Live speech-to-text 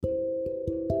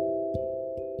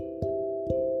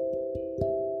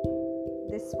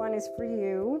This one is for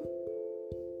you,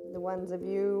 the ones of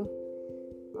you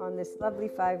on this lovely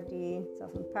 5D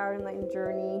self-empowered enlightened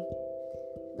journey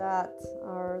that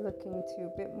are looking to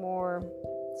a bit more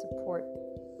support.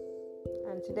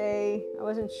 And today, I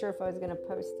wasn't sure if I was going to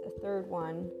post a third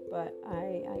one, but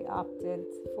I opted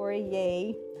for a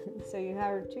yay. So you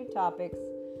have two topics,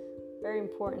 very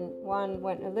important. One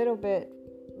went a little bit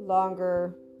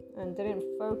longer and didn't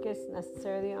focus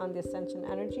necessarily on the ascension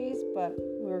energies, but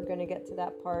we're going to get to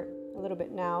that part a little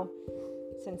bit now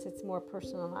since it's more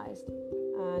personalized.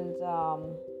 And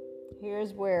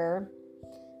here's where,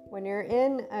 when you're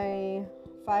in a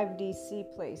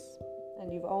 5DC place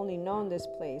and you've only known this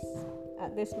place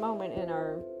at this moment in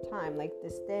our time, like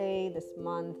this day, this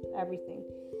month, everything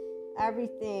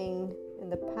in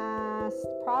the past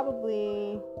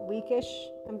probably weekish,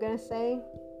 I'm gonna say,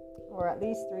 or at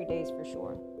least 3 days for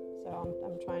sure. So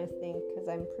I'm trying to think, because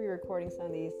I'm pre-recording some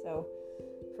of these. So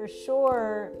for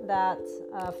sure that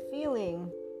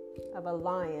feeling of a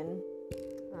lion,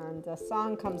 and a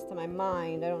song comes to my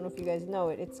mind. I don't know if you guys know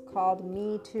it. It's called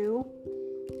Me Too,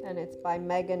 and it's by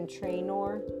Meghan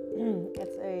Trainor.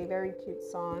 It's a very cute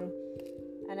song,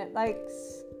 and it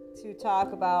likes to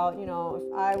talk about,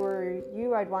 if I were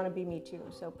you, I'd want to be me too.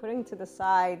 So putting to the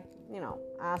side,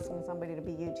 asking somebody to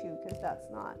be you too, because that's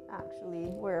not actually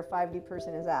where a 5D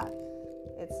person is at.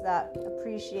 It's that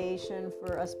appreciation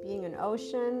for us being an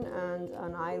ocean and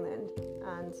an island.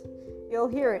 And you'll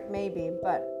hear it maybe,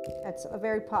 but it's a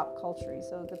very pop culture.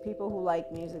 So the people who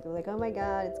like music are like, oh my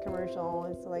God, it's commercial,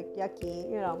 it's like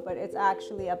yucky, but it's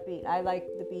actually upbeat. I like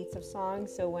the beats of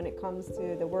songs. So when it comes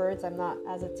to the words, I'm not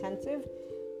as attentive.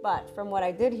 But from what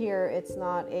I did hear, it's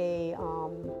not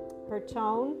her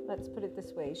tone, let's put it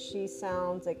this way, she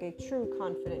sounds like a true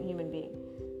confident human being,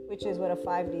 which is what a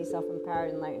 5D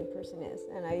self-empowered enlightened person is.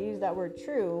 And I use that word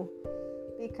true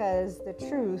because the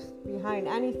truth behind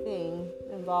anything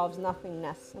involves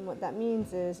nothingness. And what that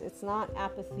means is it's not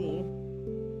apathy.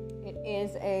 It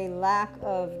is a lack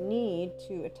of need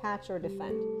to attach or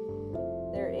defend.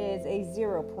 There is a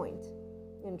 0 point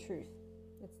in truth.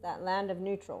 It's that land of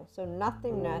neutral. So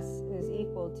nothingness is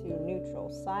equal to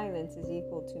neutral. Silence is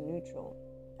equal to neutral.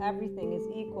 Everything is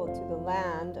equal to the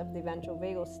land of the ventral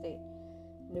vagal state,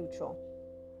 neutral.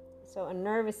 So a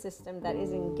nervous system that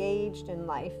is engaged in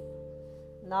life,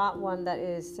 not one that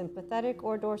is sympathetic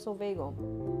or dorsal vagal.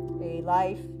 A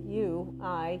life,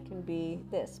 I can be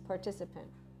this participant.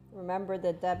 Remember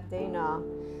the Deb Dana,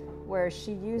 where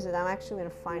she uses, I'm actually going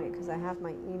to find it because I have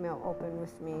my email open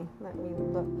with me. Let me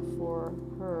look for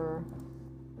her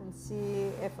and see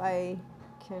if I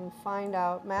can find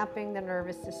out. Mapping the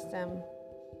nervous system.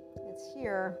 It's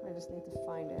here. I just need to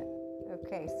find it.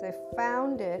 Okay, so I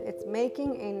found it. It's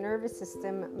making a nervous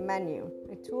system menu,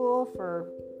 a tool for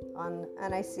on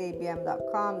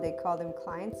nicabm.com. They call them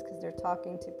clients because they're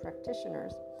talking to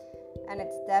practitioners. And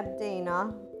it's Deb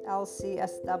Dana,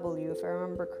 LCSW. If I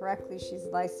remember correctly, she's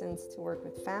licensed to work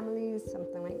with families,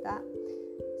 something like that.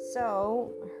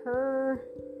 So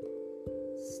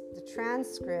the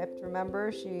transcript,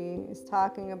 remember, she is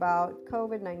talking about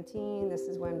COVID-19. This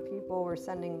is when people were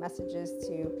sending messages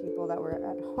to people that were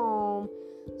at home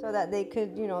so that they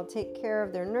could, take care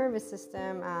of their nervous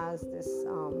system, as this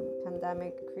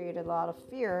pandemic created a lot of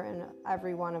fear in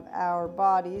every one of our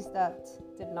bodies that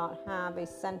did not have a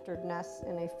centeredness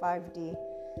in a 5D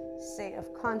state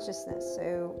of consciousness.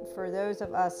 So for those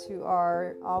of us who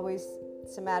are always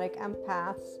somatic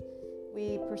empaths,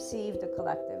 we perceive the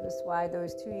collective. That's why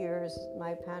those 2 years,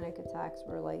 my panic attacks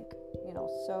were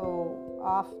so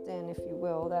often, if you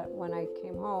will, that when I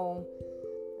came home,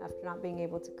 after not being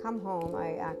able to come home,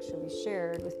 I actually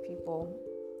shared with people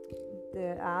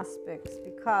the aspects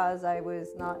because I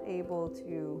was not able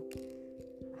to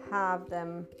have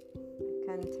them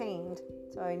contained.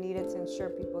 So I needed to ensure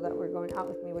people that were going out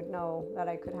with me would know that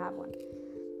I could have one.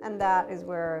 And that is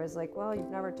where I was like, well, you've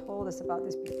never told us about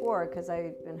this before, because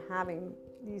I've been having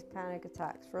these panic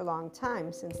attacks for a long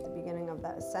time, since the beginning of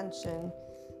that ascension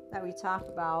that we talk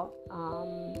about,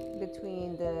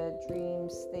 between the dream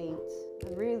state.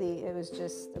 And really, it was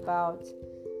just about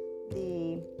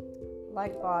the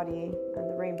light body and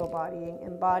the rainbow body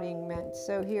embodiment.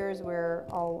 So here's where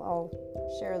I'll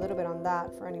share a little bit on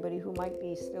that for anybody who might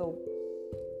be still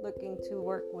looking to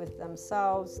work with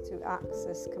themselves to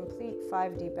access complete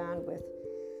 5D bandwidth.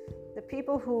 The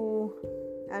people who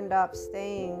end up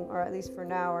staying, or at least for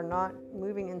now, are not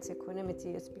moving into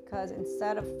equanimity, it's because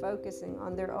instead of focusing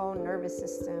on their own nervous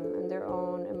system and their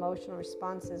own emotional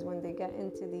responses when they get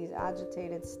into these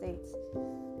agitated states,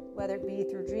 whether it be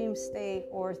through dream state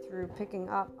or through picking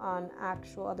up on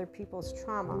actual other people's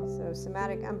trauma. So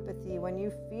somatic empathy, when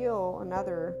you feel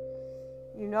another,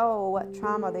 you know what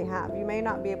trauma they have. You may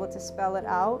not be able to spell it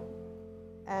out,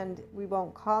 and we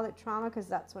won't call it trauma because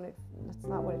that's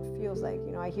not what it feels like.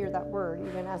 I hear that word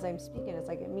even as I'm speaking. It's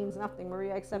like it means nothing,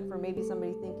 Maria, except for maybe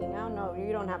somebody thinking, oh no,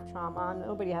 you don't have trauma.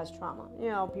 Nobody has trauma.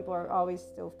 People are always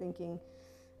still thinking,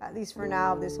 at least for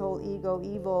now, this whole ego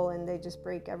evil, and they just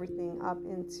break everything up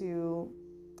into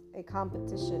a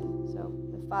competition. So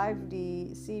the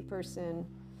 5D C person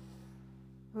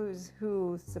who's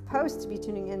supposed to be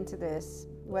tuning into this,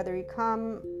 whether you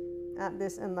come at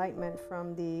this enlightenment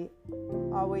from the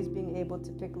always being able to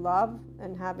pick love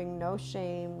and having no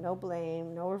shame, no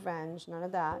blame, no revenge, none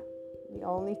of that. The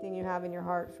only thing you have in your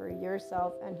heart for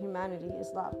yourself and humanity is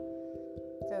love.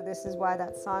 So this is why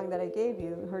that song that I gave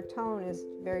you, her tone is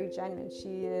very genuine.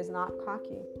 She is not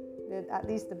cocky. At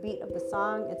least the beat of the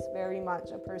song, it's very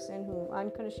much a person who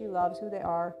unconditionally loves who they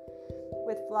are,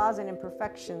 with flaws and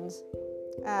imperfections.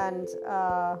 And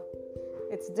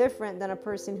it's different than a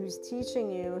person who's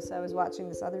teaching you. So I was watching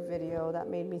this other video that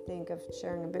made me think of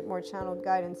sharing a bit more channeled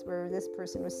guidance, where this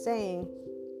person was saying,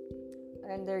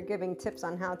 and they're giving tips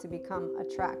on how to become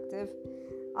attractive.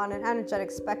 On an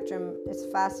energetic spectrum, it's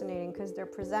fascinating because they're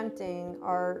presenting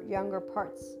our younger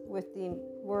parts with the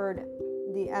word,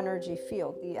 the energy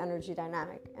field, the energy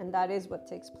dynamic. And that is what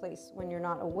takes place when you're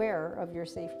not aware of your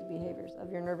safety behaviors,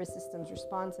 of your nervous system's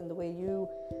response, and the way you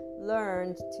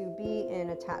learned to be in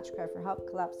attach, cry for help,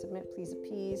 collapse, submit, please,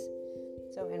 appease.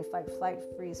 So in fight, flight,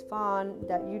 freeze, fawn,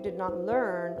 that you did not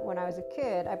learn when I was a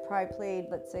kid. I probably played,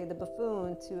 let's say, the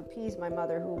buffoon to appease my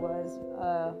mother, who was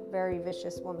a very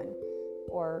vicious woman,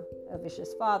 or a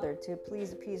vicious father. To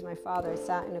please appease my father, I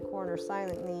sat in a corner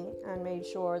silently and made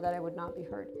sure that I would not be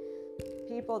hurt.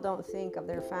 People don't think of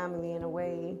their family in a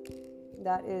way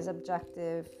that is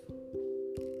objective,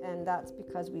 and that's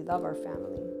because we love our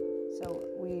family. So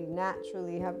we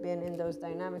naturally have been in those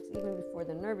dynamics even before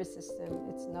the nervous system.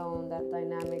 It's known that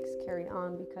dynamics carry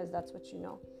on because that's what you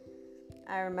know.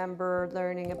 I remember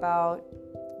learning about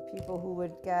people who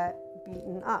would get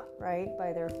beaten up, right,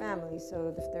 by their family.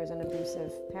 So if there's an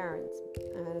abusive parent,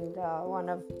 and one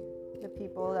of the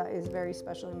people that is very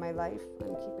special in my life,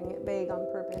 I'm keeping it vague on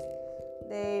purpose,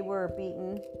 they were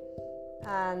beaten,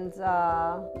 and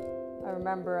I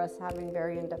remember us having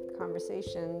very in-depth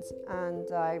conversations,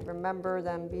 and I remember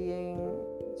them being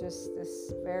just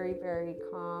this very, very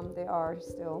calm. They're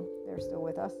still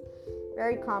with us.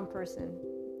 Very calm person.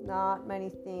 Not many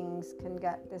things can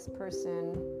get this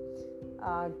person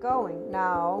going.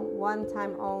 Now, one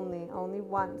time only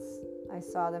once, I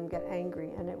saw them get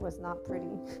angry, and it was not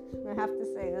pretty. I have to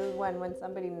say, this is when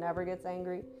somebody never gets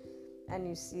angry, and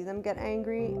you see them get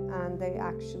angry, and they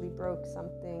actually broke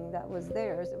something that was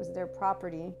theirs. It was their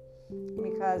property.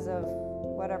 Because of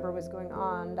whatever was going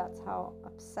on, that's how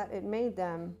upset it made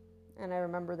them. And I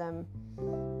remember them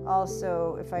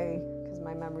also, because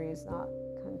my memory is not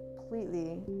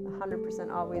completely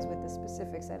 100% always with the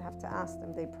specifics, I'd have to ask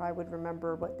them. They probably would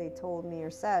remember what they told me or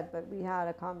said, but we had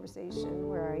a conversation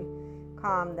where I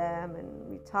calmed them, and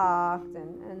we talked,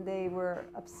 and they were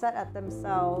upset at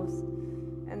themselves,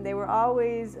 and they were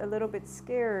always a little bit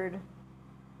scared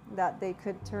that they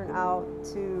could turn out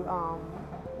to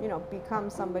become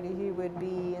somebody who would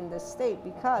be in this state,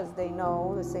 because they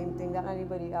know the same thing that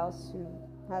anybody else who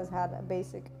has had a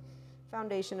basic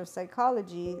foundation of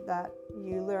psychology that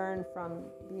you learn from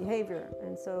behavior.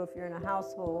 And so if you're in a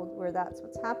household where that's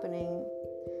what's happening,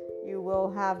 you will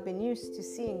have been used to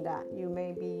seeing that. You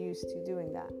may be used to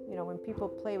doing that. When people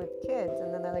play with kids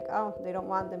and then they're like, oh, they don't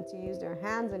want them to use their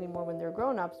hands anymore when they're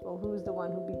grown-ups. Well, who's the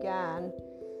one who began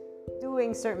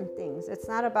doing certain things? It's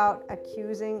not about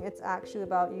accusing. It's actually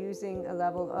about using a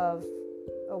level of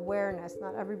awareness.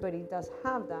 Not everybody does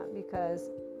have that, because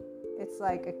it's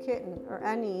like a kitten or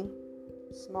any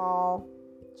small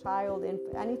child,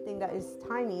 infant, anything that is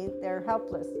tiny, they're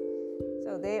helpless.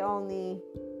 So they only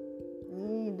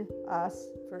need us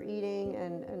for eating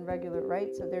and regular,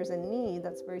 right? So there's a need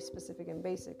that's very specific and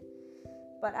basic.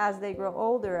 But as they grow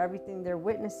older, everything they're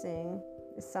witnessing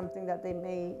is something that they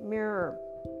may mirror.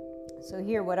 So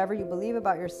here, whatever you believe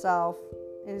about yourself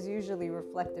is usually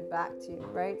reflected back to you,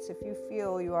 right? So if you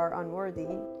feel you are unworthy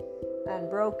and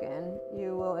broken,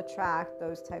 you will attract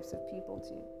those types of people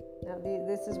to you. Now,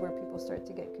 this is where people start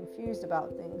to get confused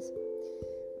about things,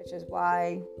 which is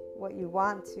why what you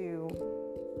want to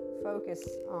focus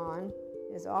on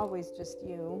is always just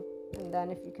you. And then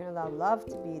if you can allow love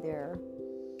to be there,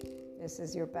 This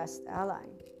is your best ally.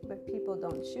 But people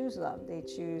don't choose love. They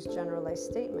choose generalized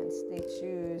statements. They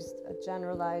choose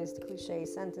generalized cliche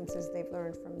sentences they've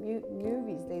learned from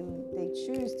movies. They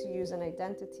choose to use an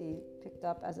identity picked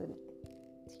up as a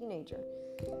teenager.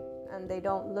 And they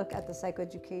don't look at the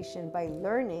psychoeducation by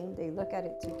learning. They look at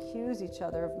it to accuse each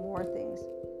other of more things.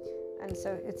 And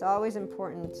so it's always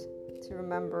important to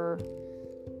remember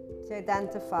to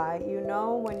identify,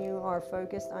 when you are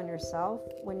focused on yourself,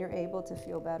 when you're able to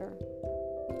feel better.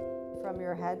 From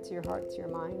your head to your heart to your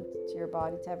mind to your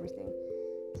body to everything.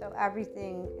 So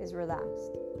everything is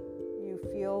relaxed. You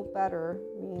feel better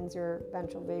means your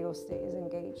ventral vagal state is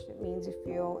engaged. It means you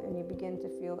feel and you begin to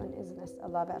feel an isness, a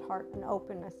love at heart, an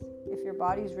openness. If your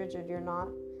body's rigid, you're not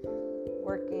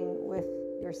working with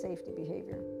your safety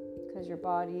behavior because your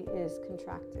body is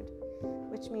contracted,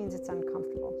 which means it's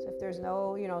uncomfortable. So if there's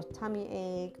no, tummy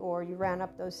ache, or you ran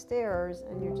up those stairs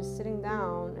and you're just sitting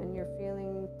down and you're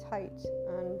feeling tight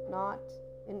and not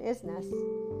in isness,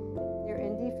 you're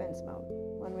in defense mode.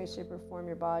 One way, shape, or form,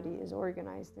 your body is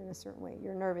organized in a certain way.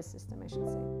 Your nervous system, I should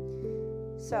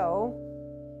say. So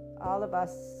all of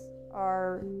us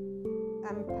are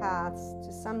empaths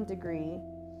to some degree,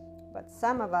 but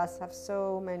some of us have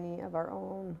so many of our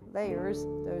own layers,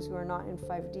 those who are not in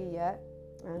 5D yet,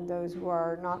 and those who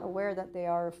are not aware that they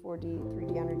are a 4D,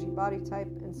 3D energy body type,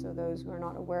 and so those who are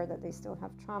not aware that they still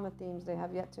have trauma themes they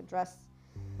have yet to address.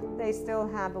 They still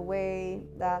have a way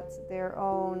that their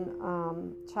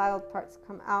own child parts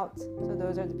come out. So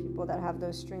those are the people that have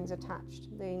those strings attached.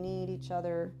 They need each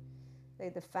other. They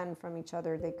defend from each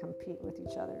other. They compete with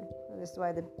each other. So this is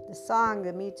why the song,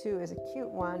 the Me Too, is a cute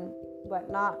one, but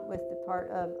not with the part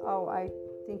of, oh, I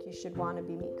think you should want to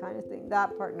be me kind of thing.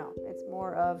 That part, no. It's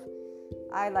more of,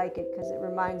 I like it because it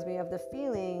reminds me of the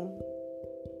feeling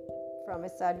from a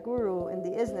Sadhguru in the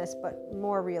isness, but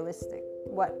more realistic.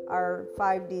 What our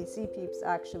 5D sea peeps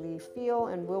actually feel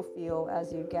and will feel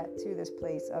as you get to this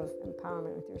place of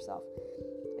empowerment with yourself.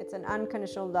 It's an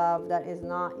unconditional love that is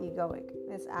not egoic.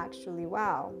 It's actually,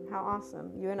 wow, how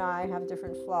awesome. You and I have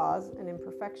different flaws and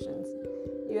imperfections.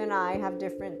 You and I have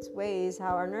different ways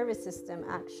how our nervous system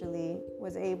actually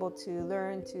was able to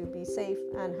learn to be safe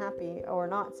and happy, or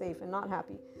not safe and not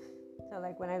happy. So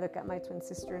like when I look at my twin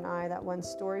sister and I, that one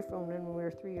story from when we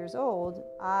were 3 years old,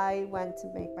 I went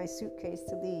to make my suitcase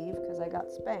to leave because I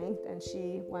got spanked, and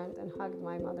she went and hugged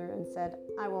my mother and said,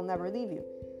 I will never leave you.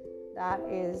 That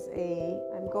is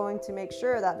I'm going to make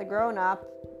sure that the grown-up,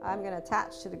 I'm going to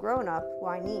attach to the grown-up who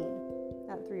I need.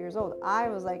 At 3 years old, I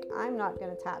was like, I'm not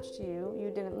going to attach to you.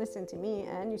 You didn't listen to me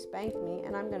and you spanked me,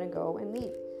 and I'm going to go and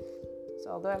leave. So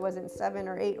although I wasn't 7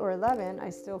 or 8 or 11, I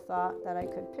still thought that I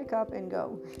could pick up and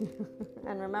go.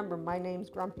 And remember, my name's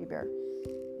Grumpy Bear.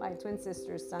 My twin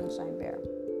sister's Sunshine Bear.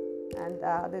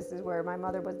 And this is where my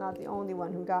mother was not the only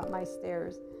one who got my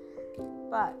stares.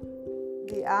 But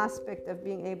the aspect of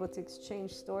being able to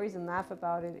exchange stories and laugh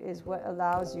about it is what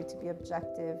allows you to be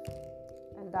objective.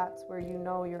 And that's where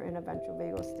you're in a ventral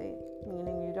vagal state,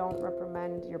 meaning you don't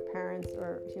reprimand your parents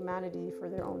or humanity for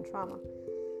their own trauma,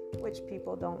 which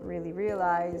people don't really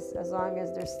realize as long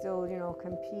as they're still,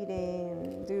 competing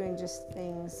and doing just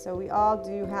things. So we all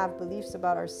do have beliefs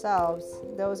about ourselves.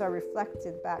 Those are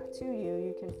reflected back to you.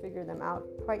 You can figure them out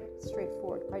quite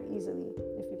straightforward, quite easily,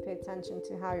 if you pay attention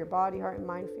to how your body, heart, and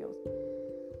mind feels.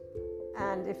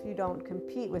 And if you don't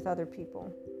compete with other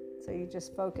people. So you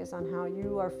just focus on how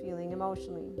you are feeling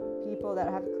emotionally. People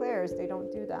that have clairs, they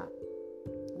don't do that.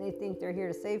 They think they're here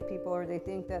to save people, or they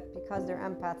think that because they're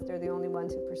empaths, they're the only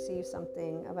ones who perceive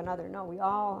something of another. No, we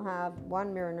all have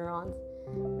one mirror neurons.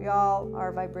 We all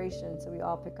are vibrations, so we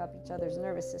all pick up each other's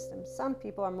nervous system. Some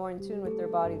people are more in tune with their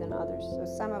body than others. So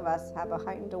some of us have a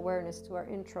heightened awareness to our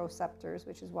interoceptors,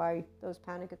 which is why those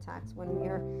panic attacks, when we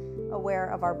are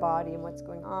aware of our body and what's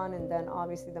going on, and then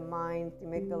obviously the mind, the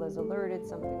amygdala is alerted,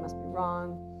 something must be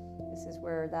wrong. This is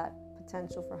where that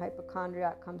potential for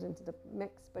hypochondriac comes into the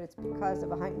mix, but it's because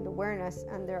of a heightened awareness,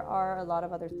 and there are a lot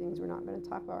of other things we're not going to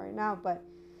talk about right now. But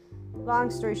long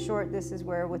story short, this is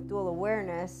where with dual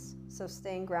awareness, so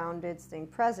staying grounded, staying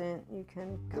present, you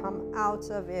can come out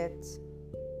of it.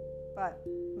 But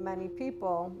many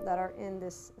people that are in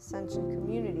this ascension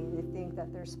community, they think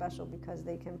that they're special because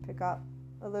they can pick up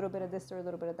a little bit of this or a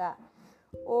little bit of that,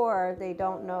 or they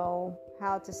don't know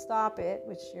how to stop it,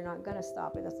 which you're not going to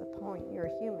stop it. That's the point. You're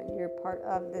a human. You're part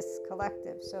of this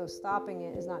collective. So stopping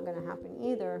it is not going to happen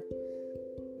either.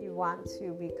 You want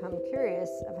to become curious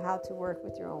of how to work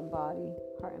with your own body,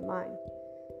 heart, and mind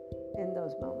in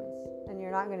those moments. And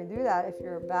you're not going to do that if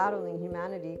you're battling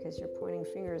humanity because you're pointing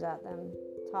fingers at them,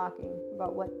 talking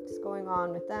about what's going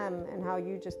on with them and how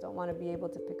you just don't want to be able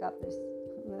to pick up this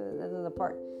This is the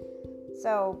part.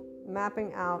 So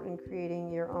mapping out and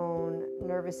creating your own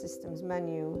nervous system's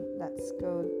menu. Let's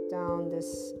go down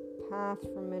this path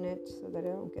for a minute so that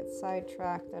I don't get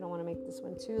sidetracked. I don't want to make this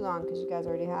one too long because you guys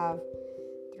already have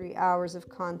 3 hours of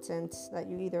content that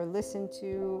you either listen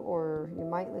to or you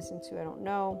might listen to. I don't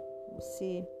know. We'll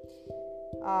see.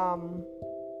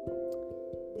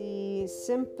 The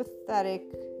sympathetic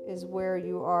is where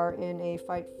you are in a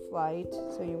fight flight,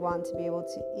 so you want to be able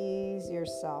to ease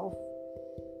yourself.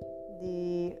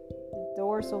 The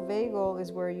dorsal vagal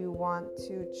is where you want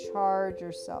to charge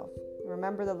yourself.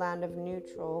 Remember, the land of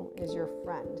neutral is your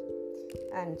friend.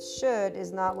 And should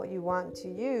is not what you want to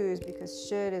use, because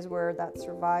should is where that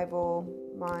survival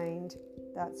mind,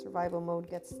 that survival mode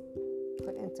gets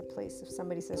put into place if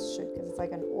somebody says should, because it's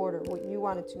like an order. What you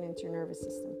want to tune into your nervous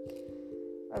system.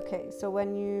 Okay, so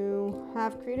when you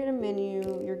have created a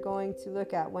menu, you're going to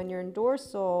look at, when you're in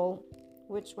dorsal,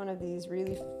 which one of these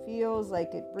really feels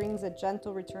like it brings a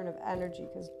gentle return of energy,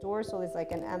 because dorsal is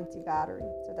like an empty battery,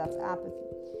 so that's apathy.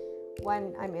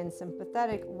 When I'm in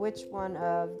sympathetic, which one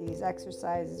of these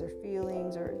exercises or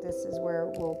feelings, or this is where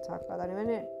we'll talk about that in a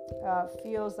minute,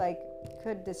 feels like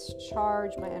could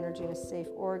discharge my energy in a safe,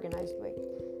 organized way.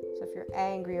 So if you're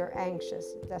angry or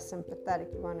anxious, that's sympathetic.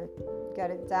 You want to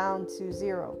get it down to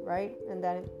 0, right? And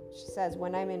then she says,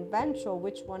 when I'm in ventral,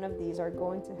 which one of these are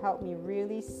going to help me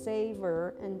really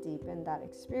savor and deepen that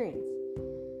experience?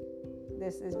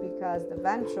 This is because the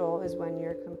ventral is when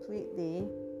you're completely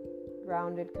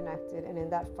grounded, connected, and in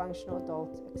that functional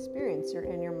adult experience. You're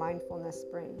in your mindfulness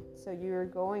brain. So you're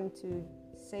going to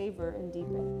savor and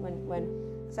deepen. When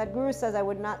Sadhguru says, I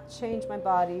would not change my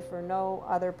body for no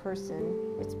other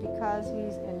person, it's because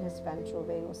he's in his ventral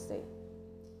vagal state.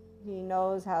 He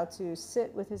knows how to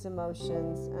sit with his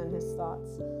emotions and his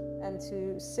thoughts, and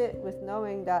to sit with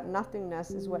knowing that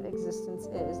nothingness is what existence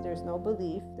is. There's no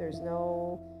belief, there's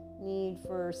no need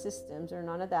for systems or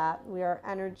none of that. We are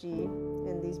energy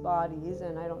in these bodies,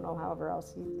 and I don't know however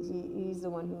else he's the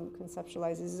one who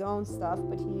conceptualizes his own stuff,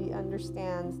 but he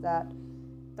understands that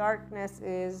darkness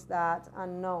is that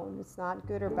unknown. It's not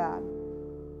good or bad.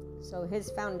 So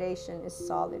his foundation is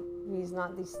solid. He's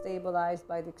not destabilized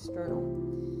by the external.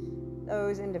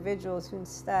 Those individuals who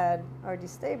instead are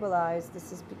destabilized,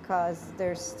 this is because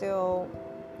there's still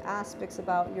aspects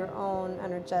about your own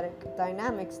energetic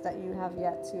dynamics that you have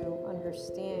yet to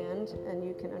understand, and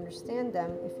you can understand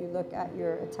them if you look at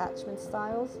your attachment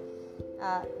styles,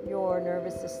 at your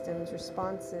nervous system's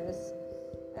responses,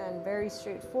 and very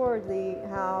straightforwardly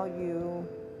how you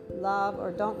love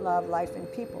or don't love life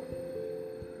and people.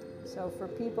 So for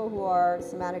people who are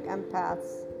somatic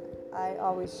empaths, I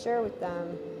always share with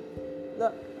them,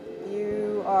 look,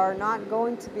 you are not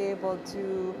going to be able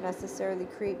to necessarily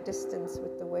create distance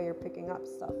with the way you're picking up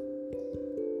stuff.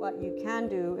 What you can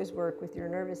do is work with your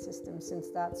nervous system, since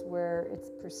that's where it's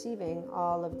perceiving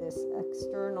all of this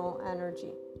external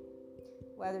energy,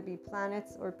 whether it be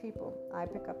planets or people. I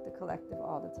pick up the collective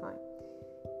all the time.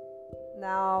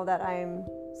 Now that I'm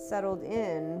settled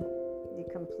in the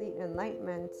complete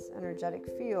enlightenment energetic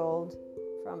field,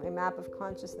 from a map of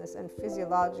consciousness and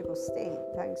physiological state,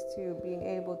 thanks to being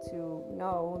able to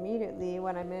know immediately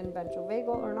when I'm in ventral vagal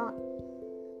or not.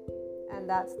 And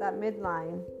that's that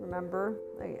midline. Remember,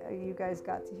 you guys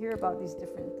got to hear about these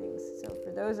different things. So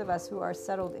for those of us who are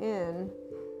settled in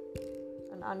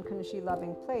an unconditionally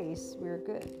loving place, we're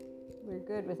good. We're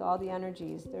good with all the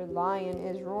energies. Their lion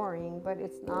is roaring, but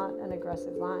it's not an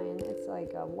aggressive lion. It's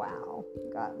like a wow,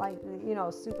 got like,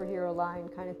 superhero lion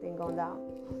kind of thing going down.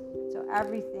 So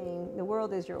everything, the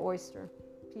world is your oyster.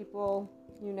 People,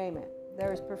 you name it.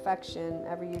 There is perfection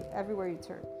everywhere you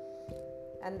turn.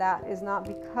 And that is not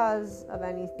because of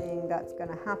anything that's going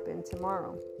to happen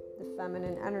tomorrow. The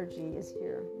feminine energy is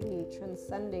here, the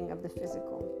transcending of the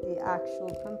physical, the actual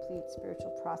complete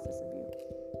spiritual process of you.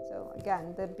 So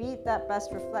again, the beat that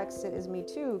best reflects it is me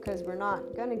too, because we're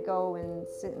not going to go and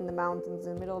sit in the mountains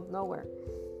in the middle of nowhere.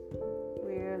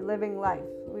 We're living life.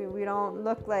 We don't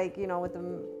look like, with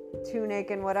the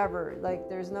tunic and whatever. Like,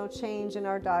 there's no change in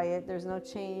our diet, there's no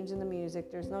change in the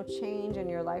music, there's no change in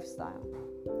your lifestyle.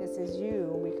 This is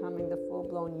you becoming the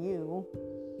full-blown you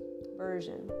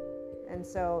version. And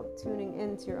so tuning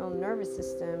into your own nervous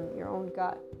system, your own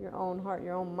gut, your own heart,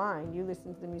 your own mind. You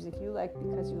listen to the music you like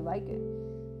because you like it.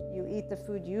 You eat the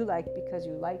food you like because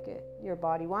you like it. Your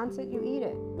body wants it, you eat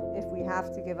it. If we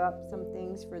have to give up some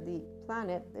things for the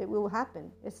planet, it will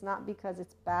happen. It's not because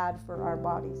it's bad for our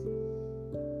bodies.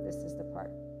 This is the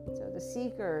part. So the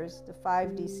seekers, the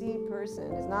 5DC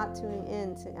person, is not tuning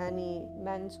in to any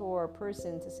mentor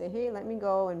person to say, hey, let me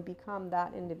go and become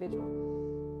that individual.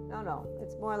 No,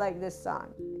 it's more like this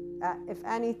song. if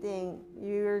anything,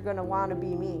 you're going to want to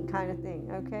be me kind of thing,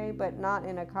 okay? But not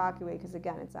in a cocky way, because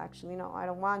again, it's actually, no, I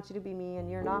don't want you to be me, and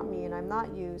you're not me, and I'm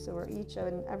not you, so we're each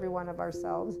and every one of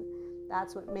ourselves.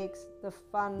 That's what makes the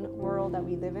fun world that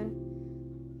we live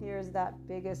in. Here's that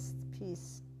biggest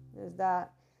piece, is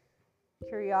that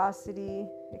curiosity,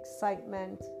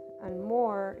 excitement, and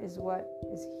more is what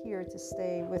is here to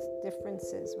stay, with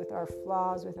differences, with our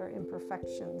flaws, with our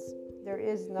imperfections. There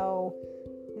is no,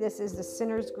 this is the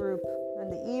sinners group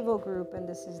and the evil group, and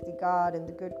this is the God and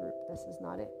the good group. This is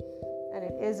not it. And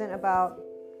it isn't about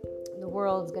the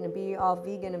world's going to be all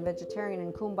vegan and vegetarian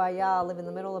and kumbaya, live in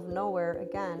the middle of nowhere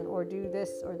again, or do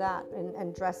this or that,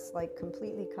 and dress like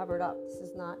completely covered up. This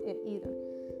is not it either.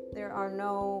 There are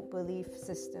no belief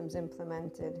systems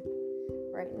implemented.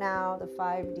 Right now, the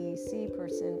 5D C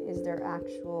person is their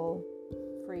actual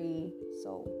free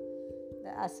soul,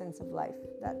 the essence of life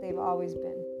that they've always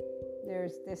been.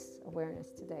 There's this awareness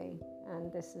today,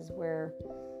 and this is where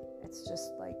it's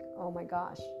just like, oh my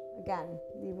gosh, again,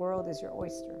 the world is your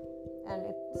oyster, and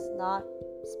it's not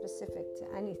specific to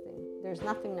anything. There's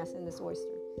nothingness in this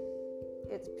oyster.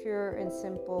 It's pure and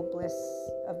simple bliss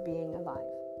of being alive,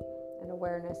 and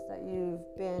awareness that you've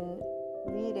been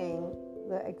leading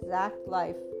the exact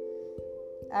life,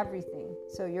 everything.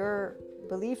 So your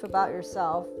belief about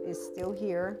yourself is still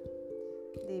here.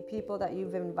 The people that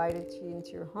you've invited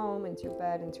into your home, into your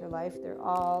bed, into your life, they're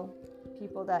all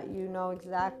people that you know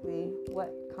exactly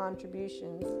what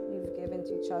contributions you've given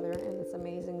to each other, and it's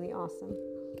amazingly awesome.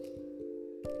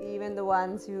 Even the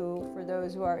ones who, for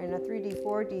those who are in a 3D,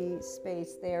 4D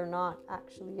space, they are not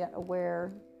actually yet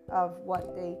aware of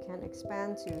what they can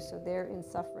expand to, so they're in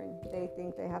suffering. They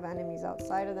think they have enemies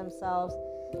outside of themselves.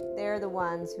 They're the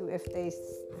ones who, if they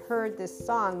heard this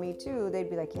song, Me Too, they'd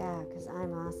be like, yeah, because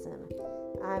I'm awesome,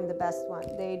 I'm the best one.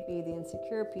 They'd be the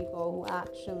insecure people who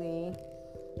actually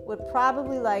would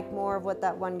probably like more of what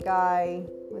that one guy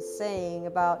was saying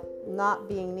about not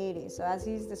being needy. So as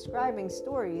he's describing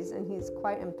stories, and he's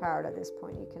quite empowered at this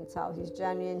point, you can tell he's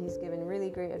genuine, he's given really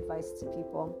great advice to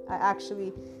people. I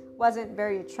actually wasn't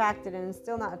very attracted, and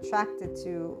still not attracted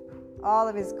to all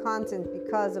of his content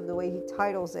because of the way he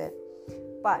titles it.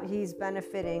 But he's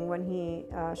benefiting when he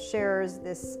shares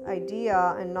this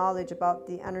idea and knowledge about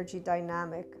the energy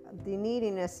dynamic. The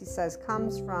neediness, he says,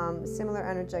 comes from similar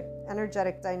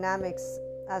energetic dynamics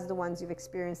as the ones you've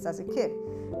experienced as a kid.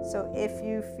 So if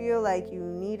you feel like you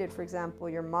needed, for example,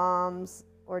 your mom's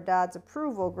or dad's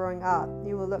approval growing up,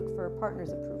 you will look for a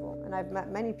partner's approval. And I've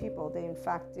met many people, they in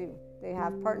fact do. They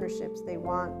have partnerships, they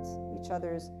want each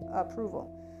other's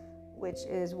approval, which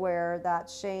is where that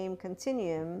shame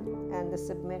continuum and the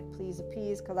submit, please,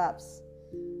 appease, collapse,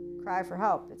 cry for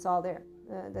help, it's all there.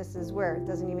 This is where it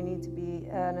doesn't even need to be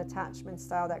an attachment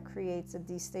style that creates a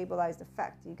destabilized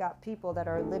effect. You got people that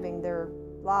are living their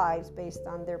lives based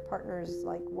on their partner's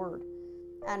like word,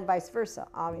 and vice versa,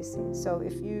 obviously. So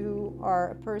if you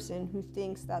are a person who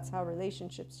thinks that's how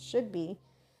relationships should be,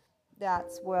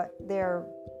 that's what they're,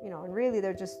 and really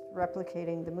they're just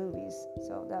replicating the movies.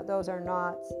 So those are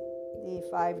not the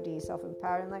 5D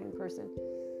self-empowered enlightened person.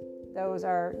 Those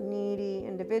are needy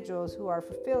individuals who are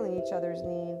fulfilling each other's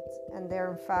needs, and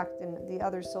they're in fact in the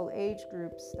other soul age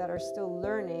groups that are still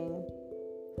learning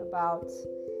about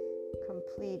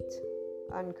complete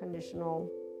unconditional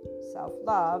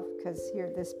self-love. Because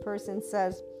here this person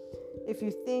says, if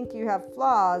you think you have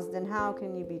flaws, then how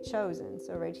can you be chosen?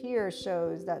 So right here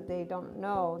shows that they don't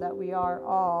know that we are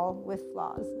all with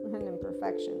flaws and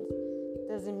imperfections.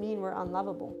 Doesn't mean we're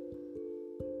unlovable.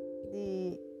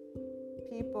 The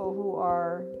people who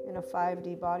are in a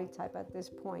 5D body type at this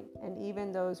point, and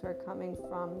even those who are coming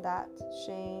from that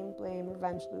shame, blame,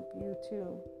 revenge loop, you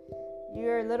too,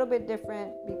 you're a little bit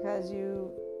different because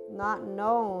you've not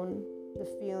known the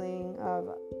feeling of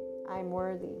I'm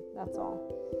worthy. That's all.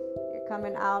 You're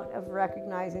coming out of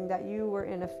recognizing that you were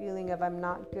in a feeling of I'm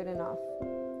not good enough.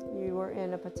 You were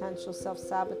in a potential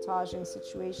self-sabotaging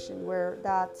situation where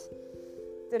that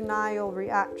denial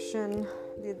reaction,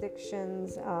 the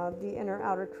addictions, the inner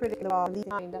outer critic,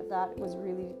 that was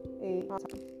really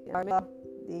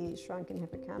the shrunken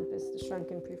hippocampus, the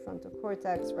shrunken prefrontal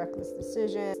cortex, reckless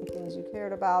decisions, things you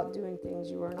cared about, doing things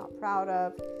you were not proud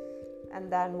of, and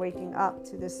then waking up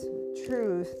to this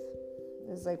truth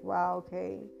is like, wow,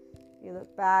 okay. You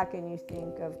look back and you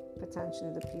think of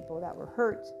potentially the people that were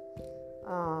hurt.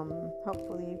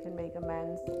 Hopefully you can make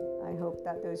amends. I hope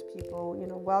that those people,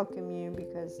 welcome you,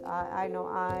 because I know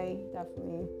I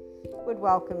definitely would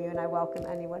welcome you, and I welcome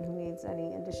anyone who needs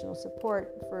any additional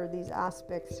support for these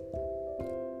aspects.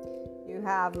 You you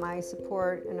have my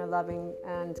support in a loving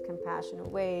and compassionate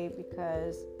way,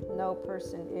 because no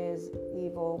person is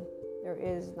evil. There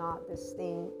is not this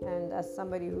thing. And as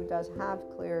somebody who does have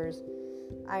clairs,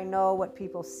 I know what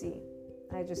people see.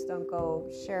 I just don't go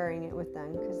sharing it with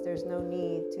them, because there's no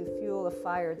need to fuel a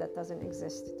fire that doesn't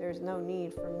exist. There's no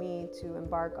need for me to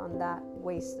embark on that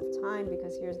waste of time,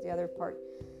 because here's the other part.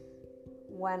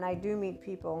 When I do meet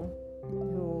people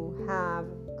who have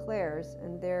clairs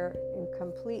and they're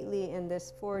completely in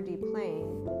this 4D plane,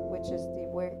 which is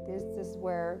this is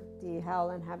where the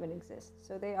hell and heaven exist.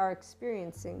 So they are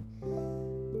experiencing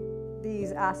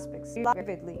these aspects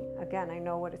vividly. Again, I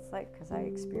know what it's like because I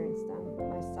experienced them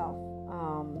myself,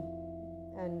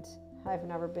 and I've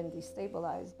never been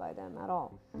destabilized by them at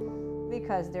all,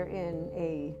 because they're in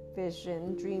a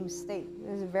vision dream state.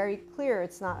 It's very clear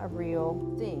it's not a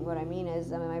real thing. What I mean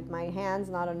is, my hand's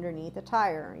not underneath a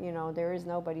tire. There is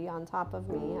nobody on top of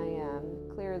me. I am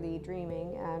clearly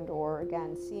dreaming or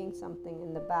again seeing something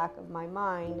in the back of my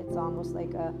mind. It's almost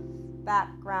like a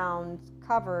background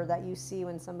cover that you see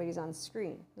when somebody's on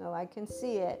screen. So I can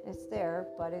see it, it's there,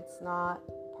 but it's not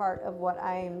part of what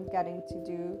I'm getting to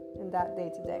do in that day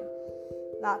to day.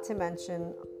 Not to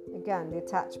mention, again, the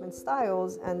attachment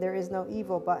styles, and there is no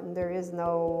evil button. There is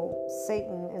no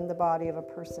Satan in the body of a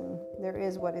person. There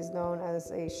is what is known as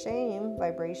a shame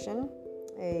vibration,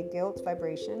 a guilt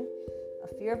vibration, a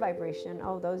fear vibration.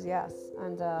 Oh, those, yes.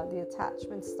 And the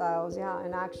attachment styles, yeah.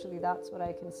 And actually, that's what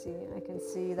I can see. I can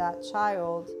see that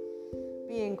child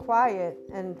being quiet,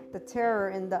 and the terror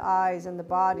in the eyes and the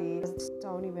body. I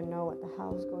don't even know what the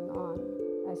hell is going on.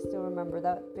 I still remember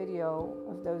that video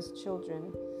of those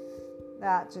children.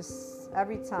 That just,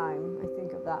 every time I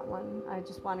think of that one, I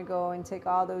just want to go and take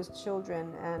all those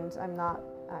children, and I'm not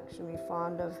actually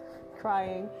fond of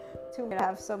crying too much. I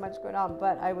have so much going on,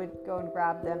 but I would go and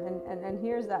grab them. And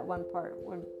here's that one part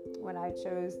when I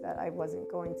chose that I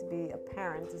wasn't going to be a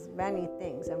parent. There's many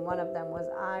things, and one of them was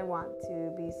I want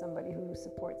to be somebody who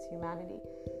supports humanity.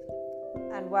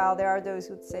 And while there are those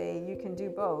who would say you can do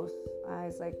both, I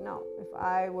was like, no. If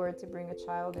I were to bring a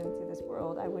child into this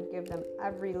world, I would give them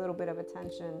every little bit of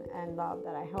attention and love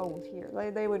that I hold here.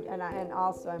 Like they would, and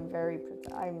also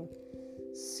I'm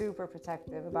super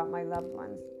protective about my loved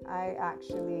ones. I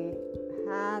actually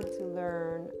had to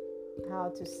learn how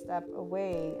to step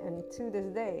away, and to this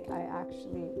day, I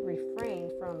actually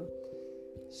refrain from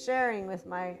sharing with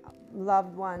my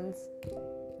loved ones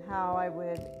how I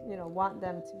would, want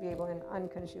them to be able to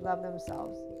unconsciously love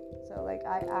themselves. So like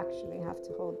I actually have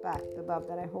to hold back the love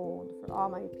that I hold for all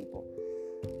my people.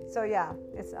 So yeah,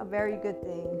 it's a very good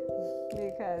thing,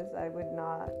 because I would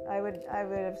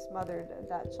have smothered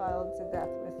that child to death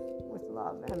with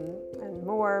love and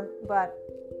more. But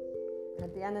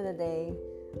at the end of the day,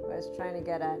 what I was trying to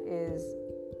get at is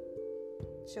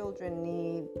children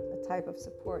need a type of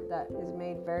support that is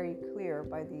made very clear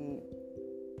by the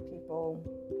people,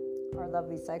 our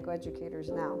lovely psychoeducators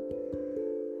now.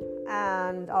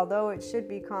 And although it should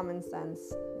be common sense,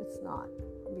 it's not,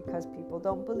 because people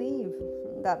don't believe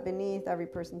that beneath every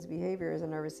person's behavior is a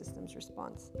nervous system's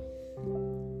response.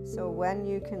 So when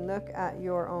you can look at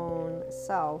your own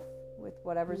self with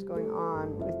whatever's going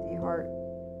on with the heart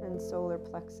and solar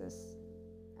plexus,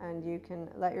 and you can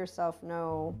let yourself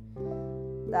know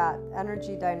that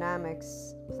energy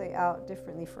dynamics play out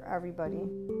differently for everybody.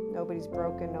 Nobody's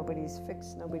broken, nobody's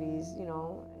fixed, nobody's,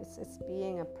 it's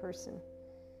being a person.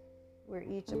 We're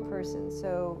each a person.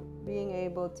 So being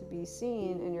able to be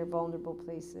seen in your vulnerable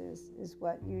places is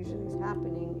what usually is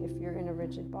happening if you're in a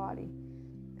rigid body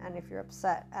and if you're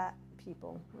upset at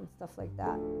people and stuff like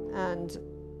that. And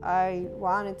I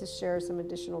wanted to share some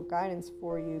additional guidance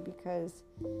for you, because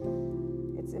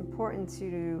it's important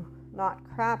to not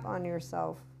crap on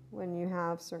yourself when you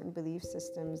have certain belief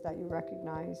systems that you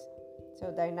recognize.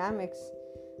 So dynamics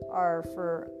are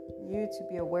for you to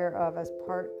be aware of, as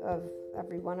part of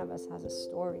every one of us has a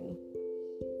story.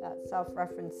 That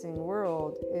self-referencing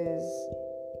world is,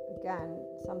 again,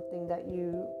 something that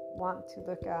you want to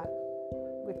look at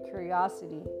with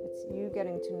curiosity. It's you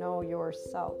getting to know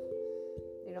yourself.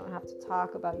 You don't have to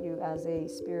talk about you as a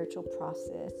spiritual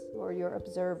process or your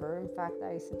observer. In fact,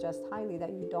 I suggest highly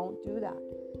that you don't do that.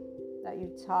 That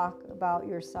you talk about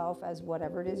yourself as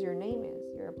whatever it is your name is.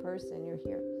 You're a person, you're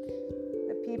here.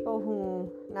 The people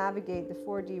who navigate the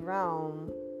 4D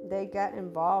realm, they get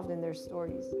involved in their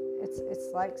stories. It's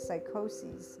like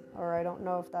psychoses, or I don't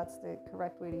know if that's the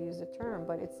correct way to use the term,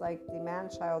 but it's like the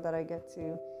man-child that I get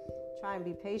to try and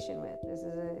be patient with. This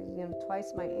is a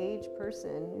twice my age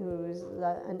person who's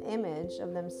an image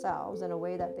of themselves in a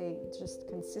way that they just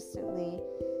consistently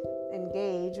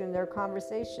engage in their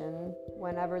conversation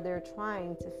whenever they're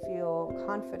trying to feel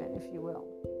confident, if you will.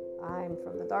 I'm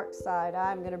from the dark side.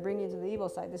 I'm going to bring you to the evil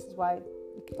side. This is why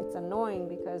it's annoying,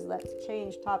 because let's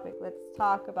change topic. Let's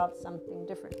talk about something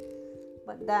different.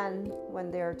 But then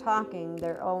when they're talking,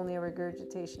 they're only a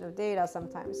regurgitation of data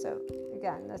sometimes. So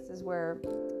again, this is where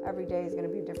every day is going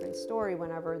to be a different story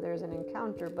whenever there's an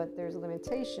encounter, but there's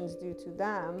limitations due to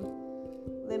them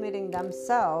limiting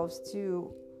themselves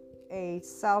to a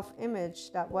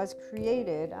self-image that was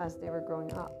created as they were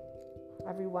growing up.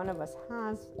 Every one of us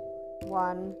has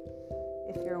one.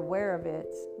 If you're aware of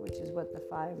it, which is what the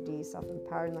 5D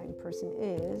self-empowered enlightened person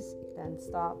is, then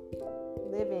stop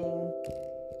living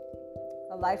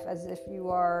a life as if you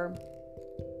are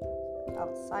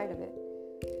outside of it.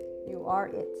 You are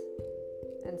it.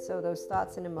 And so those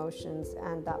thoughts and emotions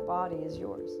and that body is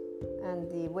yours.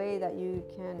 And the way that you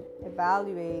can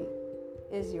evaluate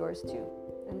is yours too.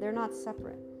 And they're not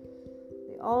separate.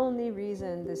 The only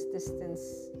reason this distance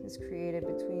is created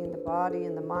between the body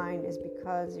and the mind is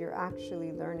because you're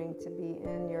actually learning to be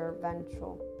in your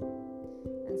ventral.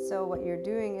 And so what you're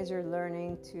doing is you're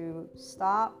learning to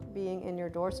stop being in your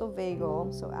dorsal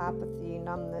vagal, so apathy,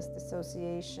 numbness,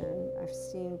 dissociation. I've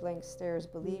seen blank stares,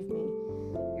 believe me.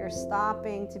 You're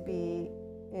stopping to be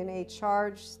in a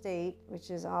charged state, which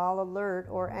is all alert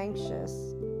or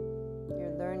anxious.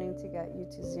 You're learning to get you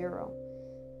to zero,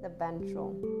 the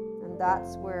ventral. And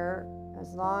that's where,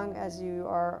 as long as you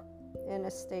are in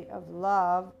a state of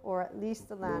love, or at least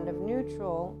the land of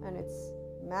neutral, and it's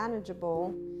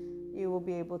manageable, you will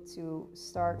be able to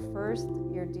start first.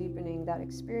 You're deepening that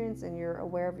experience and you're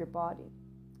aware of your body.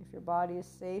 If your body is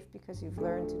safe because you've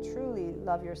learned to truly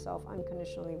love yourself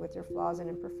unconditionally with your flaws and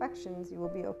imperfections, you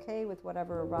will be okay with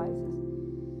whatever arises.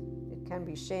 It can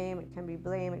be shame, it can be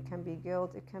blame, it can be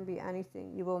guilt, it can be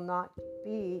anything. You will not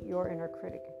be your inner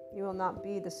critic. You will not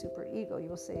be the super ego. You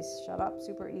will say, shut up,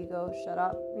 super ego, shut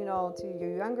up, to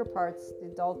your younger parts. The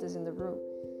adult is in the room.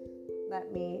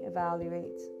 Let me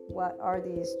evaluate. What are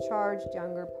these charged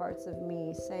younger parts of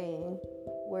me saying?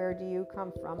 Where do you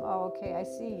come from? Oh, okay, I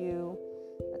see you,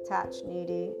 attached,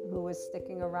 needy, who was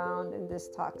sticking around in this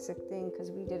toxic thing because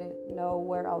we didn't know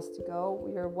where else to go.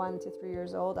 You're 1 to 3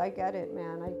 years old. I get it,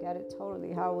 man. I get it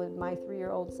totally. How would my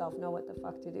 3-year-old self know what the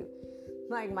fuck to do?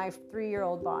 Like my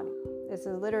 3-year-old body. This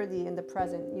is literally in the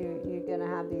present. You're going to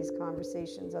have these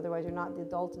conversations. Otherwise, you're not the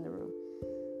adult in the room.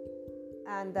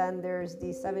 And then there's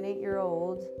the 7,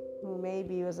 8-year-old who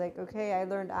maybe was like, okay, I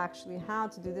learned actually how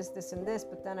to do this, this, and this,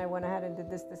 but then I went ahead and did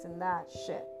this, this, and that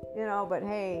shit. But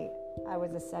hey, I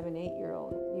was a 7,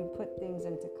 8-year-old. You put things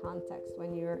into context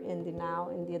when you're in the now,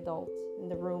 in the adult, in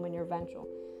the room, in your ventral.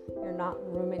 You're not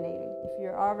ruminating. If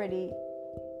you're already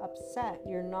upset,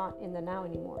 you're not in the now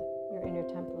anymore. You're in your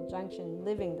temporal junction,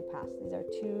 living the past. These are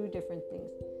two different things.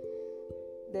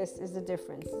 This is the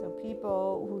difference. So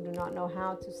people who do not know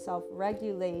how to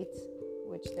self-regulate,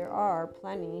 which there are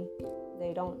plenty,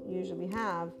 they don't usually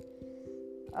have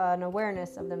an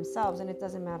awareness of themselves, and it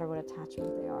doesn't matter what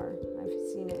attachment they are.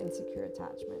 I've seen an insecure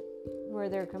attachment where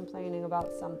they're complaining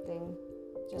about something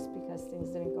just because things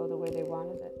didn't go the way they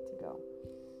wanted it to go.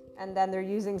 And then they're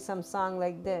using some song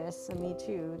like this, and Me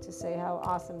Too, to say how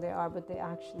awesome they are, but they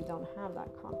actually don't have that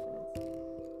confidence.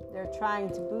 They're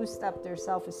trying to boost up their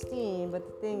self-esteem, but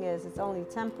the thing is, it's only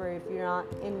temporary if you're not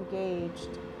engaged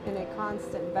in a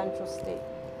constant ventral state.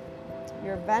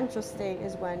 Your ventral state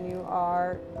is when you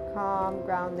are calm,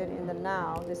 grounded in the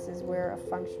now. This is where a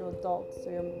functional adult, so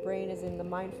your brain is in the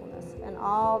mindfulness. And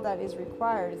all that is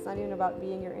required, it's not even about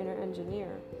being your inner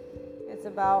engineer. It's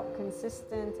about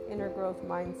consistent inner growth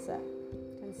mindset,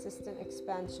 consistent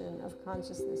expansion of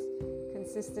consciousness,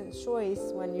 consistent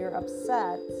choice when you're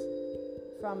upset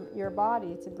from your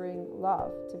body to bring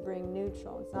love, to bring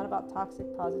neutral. It's not about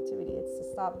toxic positivity. It's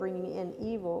to stop bringing in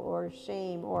evil or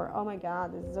shame or, oh my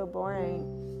God, this is so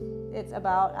boring. It's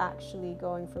about actually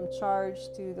going from charge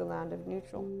to the land of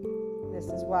neutral. This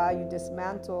is why you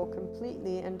dismantle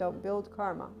completely and don't build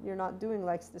karma. You're not doing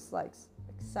likes, dislikes.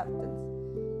 Acceptance.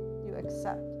 You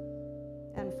accept.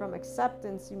 And from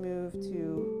acceptance, you move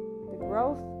to the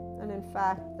growth. And in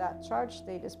fact, that charge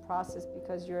state is processed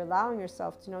because you're allowing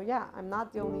yourself to know, yeah, I'm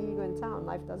not the only ego in town.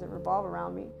 Life doesn't revolve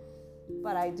around me.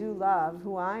 But I do love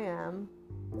who I am,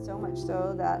 so much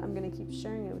so that I'm going to keep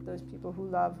sharing it with those people who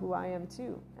love who I am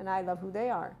too. And I love who they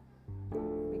are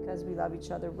because we love each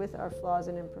other with our flaws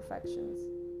and imperfections.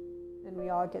 And we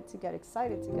all get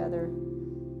excited together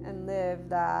and live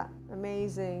that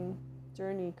amazing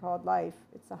journey called life.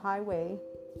 It's a highway.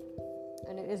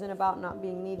 And it isn't about not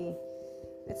being needy.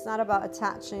 It's not about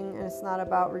attaching, and it's not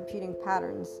about repeating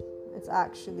patterns. It's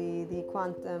actually the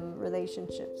quantum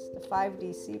relationships. The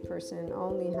 5D person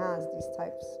only has these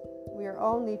types. We are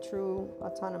only true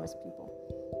autonomous people.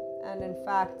 And in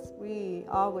fact, we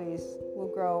always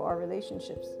will grow our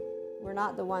relationships. We're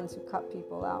not the ones who cut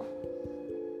people out.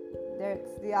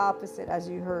 It's the opposite, as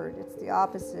you heard. It's the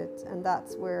opposite, and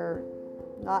that's where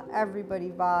not everybody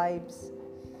vibes.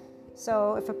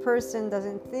 So if a person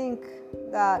doesn't think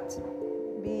that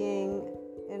being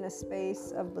in a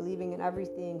space of believing in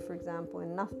everything, for example,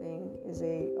 in nothing, is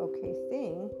a okay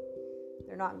thing,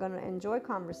 they're not going to enjoy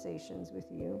conversations with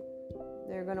you.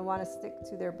 They're going to want to stick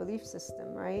to their belief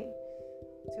system, right?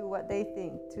 To what they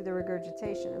think, to the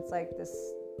regurgitation. It's like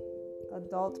this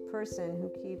adult person who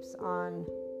keeps on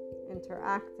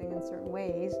interacting in certain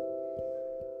ways.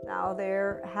 Now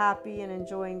they're happy and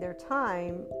enjoying their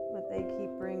time, but they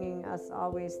keep bringing us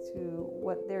always to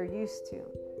what they're used to.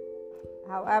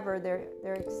 However,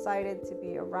 they're excited to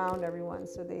be around everyone,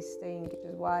 so they stay engaged,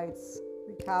 which is why it's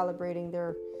recalibrating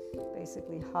their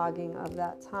basically hogging of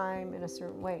that time in a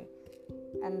certain way.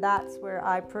 And that's where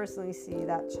I personally see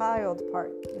that child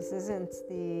part. This isn't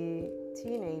the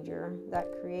teenager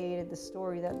that created the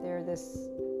story that they're this,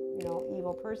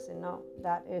 evil person. No,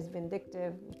 that is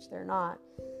vindictive, which they're not.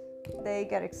 They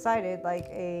get excited like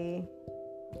a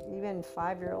even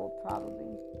 5-year-old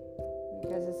probably,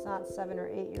 because it's not 7 or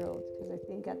 8-year-olds, because I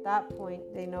think at that point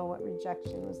they know what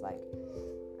rejection was like.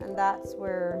 And that's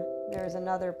where there's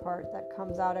another part that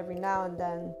comes out every now and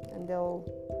then, and they'll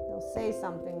say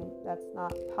something that's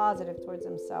not positive towards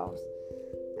themselves.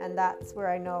 And that's where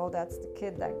I know that's the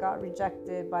kid that got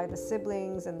rejected by the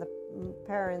siblings and the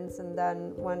parents, and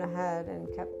then went ahead and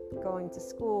kept going to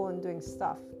school and doing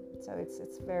stuff. So it's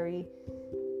very,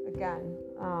 again,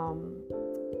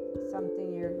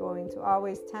 something you're going to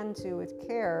always tend to with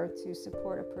care to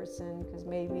support a person, because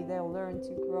maybe they'll learn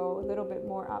to grow a little bit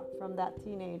more up from that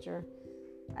teenager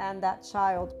and that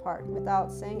child part without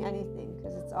saying anything,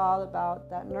 because it's all about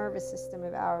that nervous system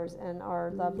of ours, and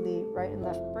our lovely right and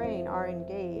left brain are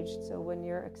engaged. So when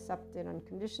you're accepted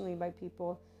unconditionally by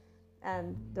people,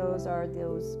 and those are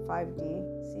those 5D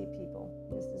people,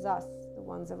 this is us, the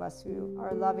ones of us who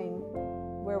are loving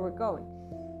where we're going.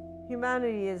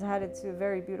 Humanity is headed to a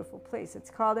very beautiful place.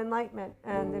 It's called enlightenment,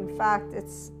 and in fact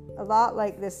it's a lot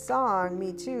like this song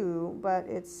Me Too, but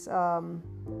it's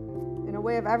in a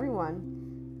way of everyone.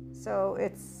 So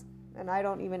it's, and I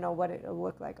don't even know what it'll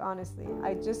look like, honestly.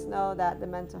 I just know that the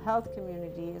mental health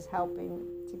community is helping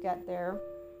to get there.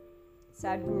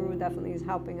 Sadhguru definitely is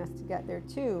helping us to get there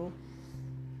too.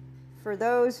 For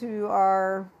those who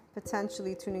are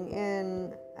potentially tuning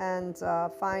in and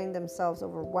find themselves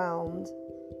overwhelmed,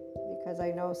 because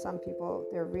I know some people,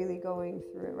 they're really going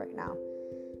through it right now.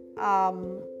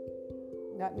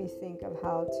 Let me think of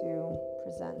how to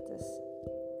present this.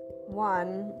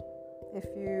 One, if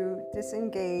you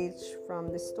disengage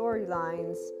from the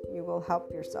storylines, you will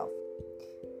help yourself.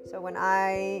 So when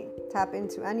I tap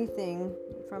into anything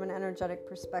from an energetic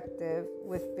perspective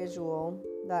with visual,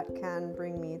 that can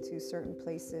bring me to certain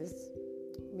places,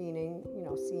 meaning,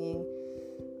 seeing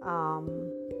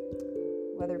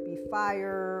whether it be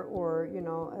fire or,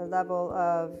 a level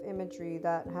of imagery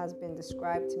that has been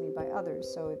described to me by others.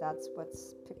 So that's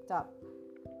what's picked up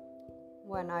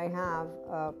when I have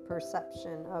a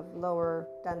perception of lower,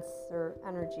 denser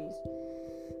energies.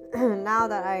 Now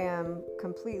that I am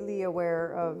completely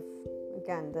aware of,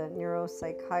 again, the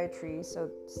neuropsychiatry, so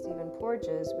Stephen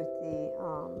Porges with the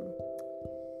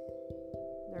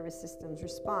nervous system's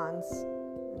response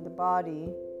in the body,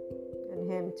 and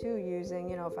him too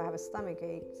using, if I have a stomach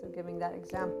ache, so giving that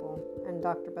example, and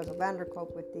Dr. Bessel van der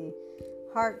Kolk with the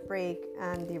heartbreak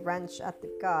and the wrench at the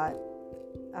gut.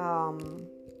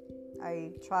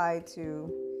 I try to,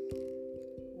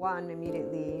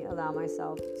 immediately allow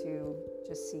myself to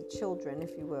just see children,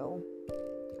 if you will,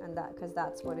 and that, because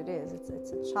that's what it is.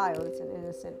 It's a child. It's an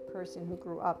innocent person who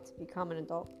grew up to become an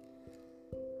adult.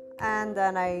 And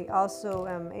then I also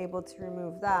am able to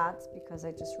remove that because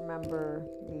I just remember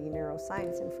the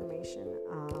neuroscience information.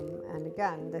 And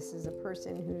again, this is a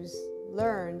person who's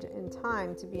learned in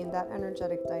time to be in that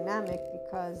energetic dynamic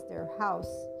because their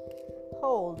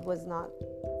household was not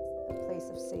a place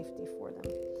of safety for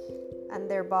them. And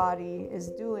their body is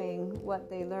doing what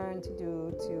they learned to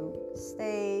do to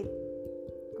stay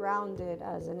grounded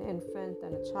as an infant,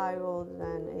 then a child,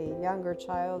 then a younger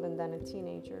child, and then a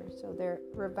teenager. So their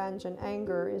revenge and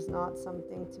anger is not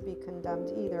something to be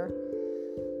condemned either.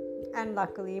 And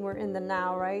luckily we're in the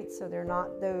now, right? So they're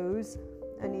not those.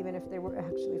 And even if it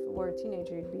were a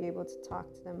teenager, you'd be able to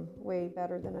talk to them way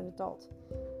better than an adult.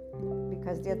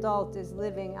 because the adult is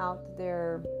living out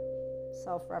their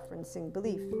self-referencing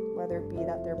belief, whether it be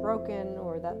that they're broken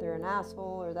or that they're an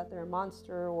asshole or that they're a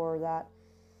monster or that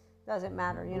doesn't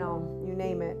matter, you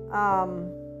name it.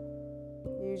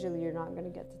 Usually you're not going to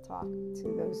get to talk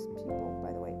to those people,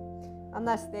 by the way,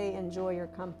 unless they enjoy your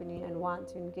company and want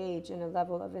to engage in a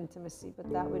level of intimacy.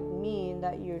 But that would mean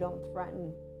that you don't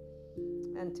threaten.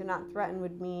 And to not threaten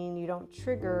would mean you don't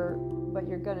trigger, but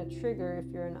you're going to trigger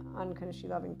if you're an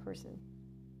unconditionally loving person.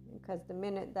 Because the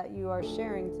minute that you are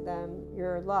sharing to them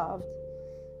you're loved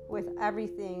with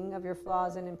everything of your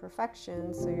flaws and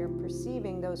imperfections, so you're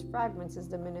perceiving those fragments, is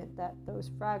the minute that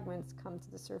those fragments come to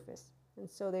the surface. And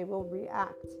so they will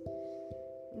react.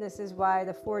 This is why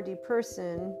the 4D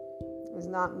person is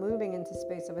not moving into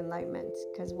space of enlightenment,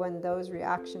 because when those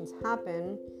reactions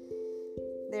happen,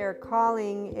 they're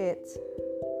calling it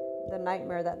the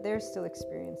nightmare that they're still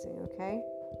experiencing, okay?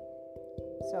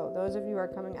 So those of you who are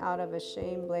coming out of a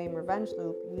shame, blame, revenge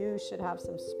loop, you should have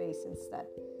some space instead.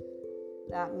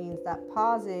 That means that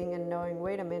pausing and knowing,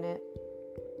 wait a minute,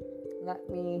 let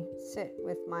me sit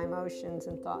with my emotions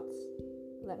and thoughts.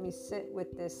 Let me sit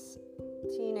with this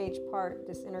teenage part,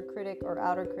 this inner critic or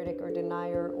outer critic or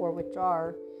denier or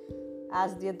withdrawer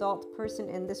as the adult person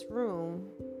in this room,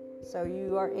 so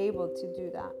you are able to do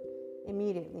that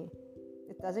immediately.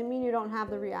 It doesn't mean you don't have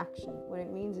the reaction. What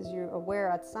it means is you're aware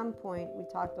at some point. We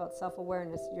talked about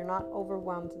self-awareness. You're not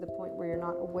overwhelmed to the point where you're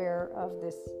not aware of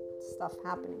this stuff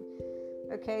happening.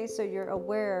 Okay, so you're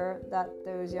aware that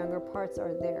those younger parts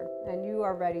are there and you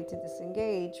are ready to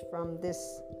disengage from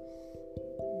this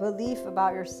belief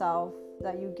about yourself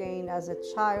that you gained as a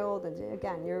child. And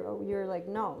again, you're like,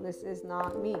 no, this is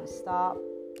not me. Stop,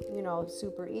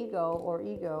 super ego or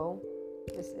ego.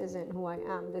 This isn't who I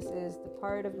am. This is the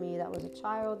part of me that was a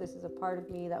child. This is a part of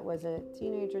me that was a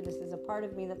teenager. This is a part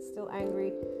of me that's still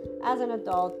angry as an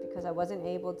adult because I wasn't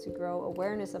able to grow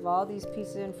awareness of all these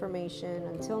pieces of information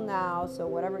until now. So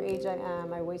whatever age I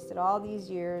am, I wasted all these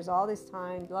years, all this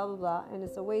time, blah, blah, blah. And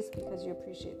it's a waste because you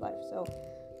appreciate life. So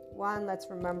one, let's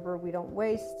remember we don't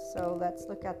waste. So let's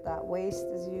look at that. Waste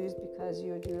is used because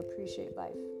you do appreciate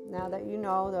life. Now that you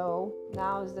know, though,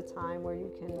 now is the time where you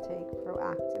can take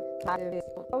proactive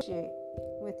negotiate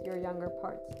with your younger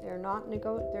parts. They're not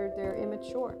they're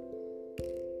immature.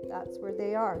 That's where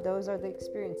they are. Those are the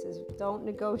experiences. Don't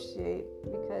negotiate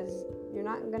because you're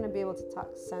not going to be able to talk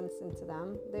sense into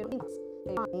them. They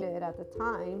needed at the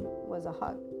time was a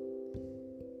hug.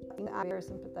 The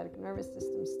parasympathetic nervous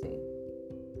system state.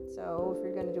 So if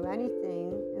you're going to do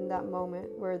anything in that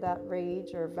moment where that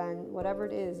rage or vent, whatever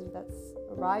it is that's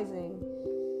arising,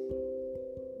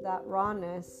 that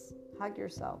rawness, hug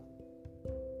yourself.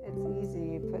 It's easy.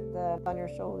 You put the on your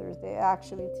shoulders. They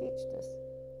actually teach this.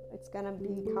 It's going to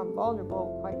become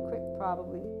vulnerable quite quick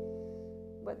probably.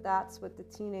 But that's what the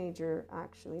teenager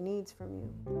actually needs from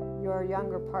you. Your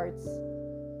younger parts,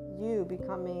 you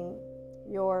becoming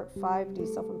your 5D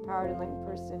self-empowered enlightened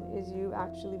person, is you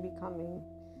actually becoming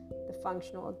the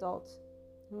functional adult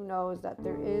who knows that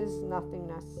there is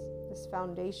nothingness, this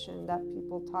foundation that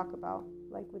people talk about,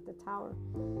 like with the tower.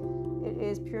 It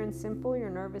is pure and simple, your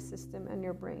nervous system and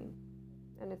your brain.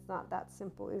 And it's not that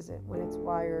simple, is it, when it's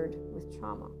wired with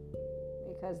trauma?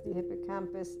 Because the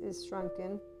hippocampus is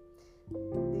shrunken,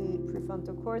 the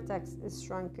prefrontal cortex is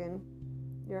shrunken,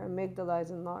 your amygdala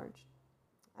is enlarged.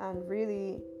 And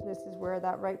really, this is where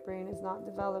that right brain is not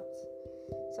developed.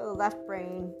 So the left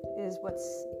brain is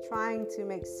what's trying to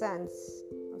make sense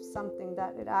of something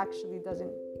that it actually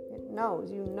doesn't. It knows,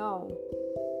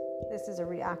 this is a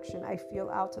reaction. I feel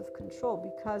out of control.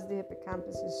 Because the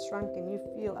hippocampus is shrunken, you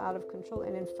feel out of control.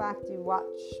 And in fact, you watch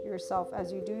yourself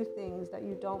as you do things that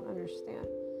you don't understand.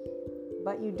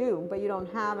 But you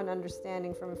don't have an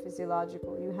understanding from a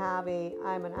physiological. You have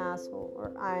I'm an asshole,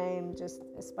 or I'm just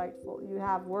spiteful. You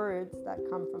have words that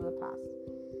come from the past.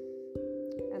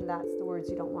 And that's the words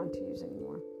you don't want to use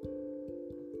anymore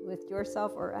with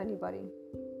yourself or anybody.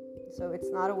 So it's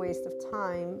not a waste of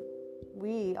time.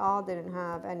 We all didn't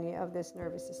have any of this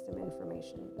nervous system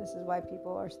information. This is why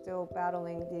people are still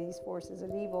battling these forces of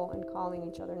evil and calling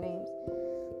each other names,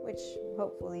 which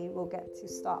hopefully will get to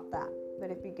stop that.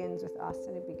 But it begins with us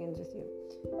and it begins with you.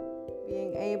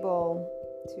 Being able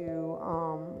to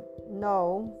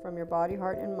know from your body,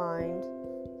 heart, and mind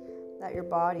that your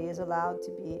body is allowed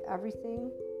to be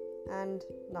everything and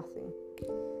nothing.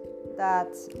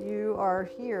 That you are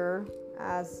here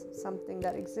as something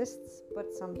that exists,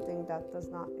 but something that does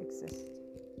not exist.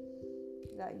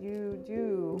 That you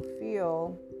do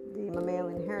feel the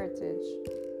mammalian heritage.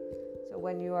 So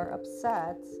when you are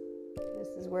upset, this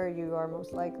is where you are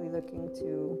most likely looking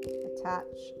to attach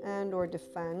and or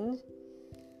defend.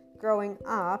 growing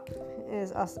up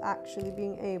is us actually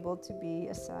being able to be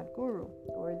a Sadhguru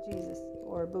or a Jesus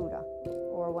or a Buddha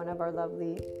or one of our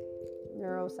lovely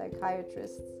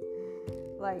neuropsychiatrists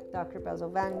like Dr.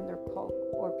 Bessel van der Kolk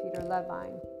or Peter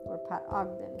Levine or Pat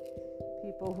Ogden.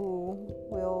 People who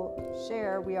will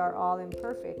share we are all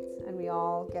imperfect and we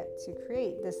all get to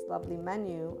create this lovely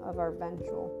menu of our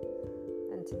ventral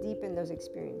and to deepen those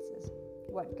experiences.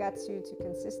 What gets you to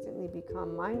consistently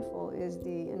become mindful is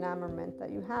the enamorment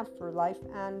that you have for life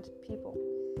and people.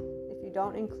 If you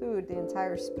don't include the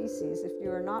entire species, if you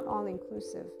are not all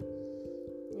inclusive,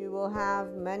 you will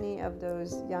have many of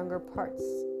those younger parts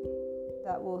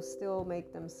that will still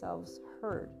make themselves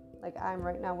heard. Like I'm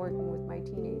right now working with my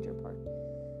teenager part,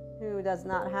 who does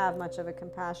not have much of a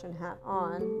compassion hat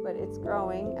on, but it's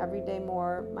growing every day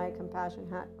more. My compassion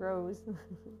hat grows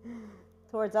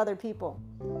towards other people.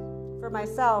 For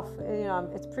myself,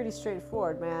 it's pretty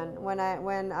straightforward, man. When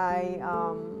I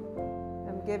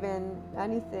am given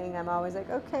anything, I'm always like,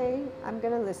 okay, I'm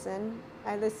gonna listen.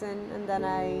 I listen, and then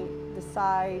I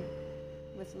decide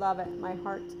with love at my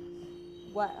heart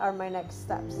what are my next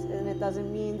steps. And it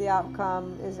doesn't mean the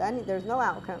outcome is there's no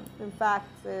outcome. In fact,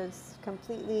 there's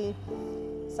completely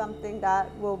something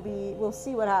that we'll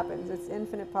see what happens. It's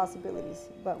infinite possibilities.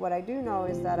 But what I do know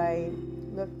is that I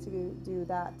look to do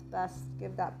that best,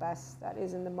 give that best that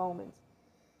is in the moment.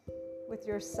 With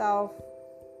yourself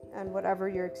and whatever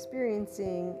you're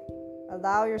experiencing,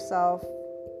 allow yourself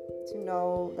to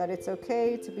know that it's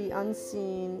okay to be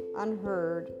unseen,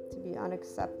 unheard, to be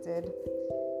unaccepted,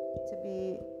 to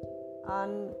be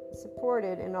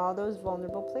unsupported in all those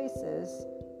vulnerable places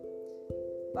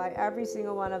by every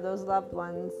single one of those loved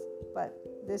ones. But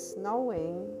this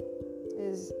knowing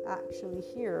is actually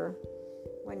here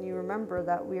when you remember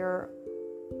that we are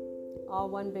all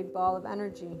one big ball of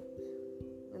energy,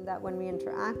 and that when we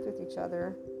interact with each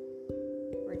other,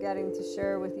 we're getting to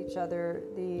share with each other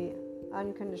the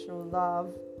unconditional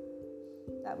love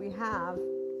that we have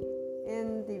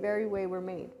in the very way we're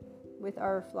made, with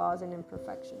our flaws and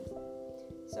imperfections.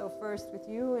 So first with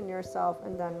you and yourself,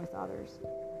 and then with others.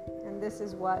 And this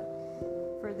is what,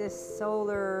 for this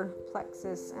solar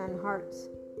plexus and heart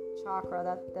chakra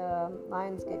that the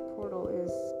Lionsgate portal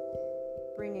is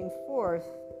bringing forth,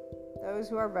 those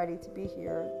who are ready to be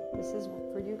here, this is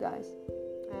for you guys.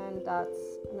 And that's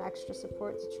an extra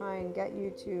support to try and get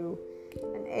you to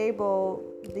enable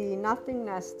the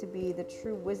nothingness to be the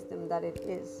true wisdom that it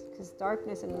is. Because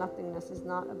darkness and nothingness is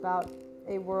not about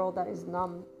a world that is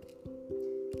numb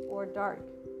or dark.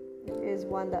 It is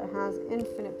one that has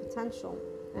infinite potential,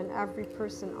 and every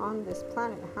person on this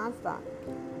planet has that.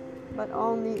 But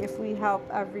only if we help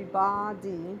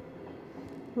everybody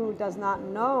who does not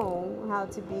know how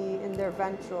to be in their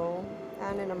ventral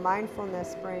and in a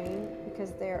mindfulness brain,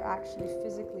 because they're actually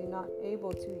physically not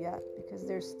able to yet, because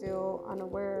they're still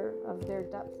unaware of their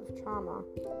depth of trauma,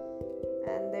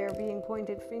 and they're being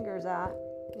pointed fingers at.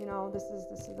 This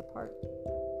is the part.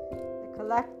 The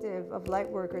collective of light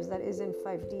workers that is in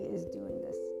 5D is doing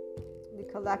this. The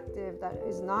collective that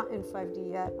is not in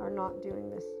 5D yet are not doing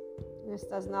this. This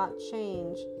does not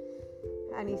change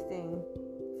anything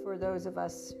for those of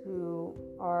us who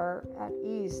are at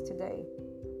ease today.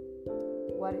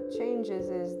 What it changes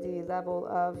is the level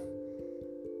of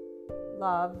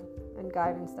love and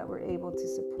guidance that we're able to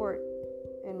support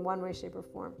in one way, shape, or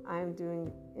form. I am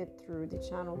doing it through the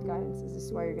channeled guidances. This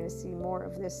is why you're going to see more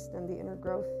of this than the inner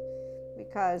growth,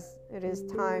 because it is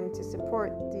time to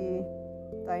support the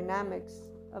dynamics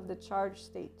of the charged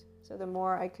state. So the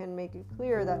more I can make it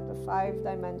clear that the 5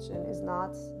 dimension is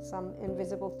not some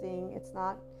invisible thing, it's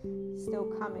not still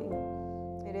coming.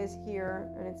 It is here,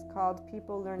 and it's called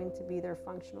people learning to be their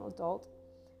functional adult.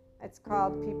 It's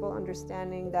called people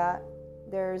understanding that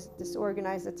there's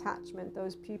disorganized attachment.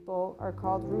 Those people are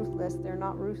called ruthless. They're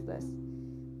not ruthless.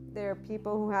 They're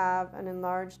people who have an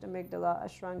enlarged amygdala, a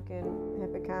shrunken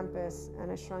hippocampus,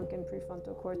 and a shrunken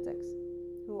prefrontal cortex,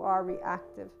 who are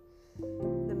reactive.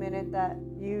 The minute that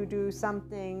you do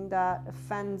something that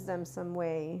offends them some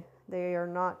way, they are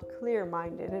not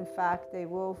clear-minded. In fact, they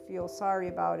will feel sorry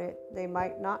about it. They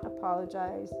might not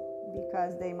apologize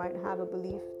because they might have a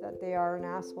belief that they are an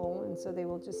asshole, and so they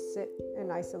will just sit in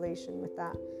isolation with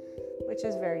that, which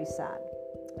is very sad.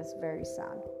 It's very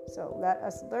sad. So let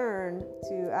us learn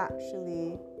to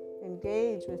actually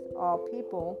engage with all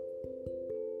people.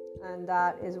 And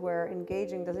that is where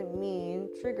engaging doesn't mean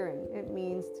triggering. It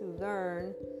means to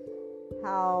learn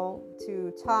how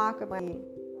to talk about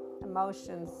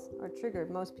emotions are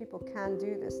triggered. Most people can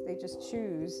do this. They just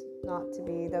choose not to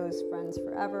be those friends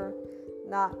forever,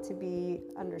 not to be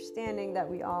understanding that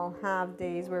we all have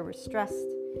days where we're stressed,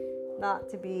 not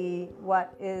to be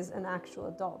what is an actual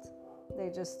adult. They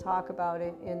just talk about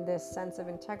it in this sense of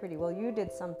integrity. Well, you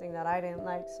did something that I didn't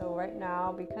like, so right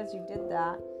now, because you did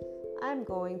that, I'm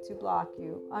going to block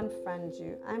you, unfriend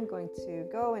you. I'm going to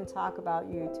go and talk about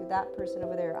you to that person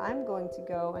over there. I'm going to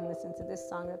go and listen to this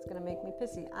song that's going to make me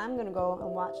pissy. I'm going to go and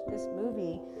watch this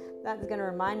movie that's going to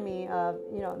remind me of,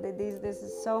 this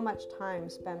is so much time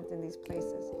spent in these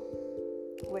places,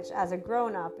 which as a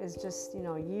grown-up is just,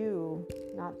 you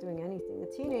not doing anything.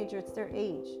 A teenager, it's their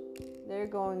age. They're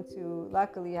going to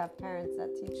luckily have parents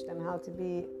that teach them how to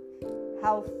be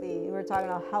healthy. We're talking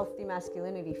about healthy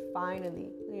masculinity.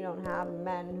 Finally, you don't have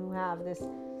men who have this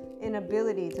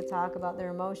inability to talk about their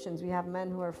emotions. We have men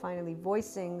who are finally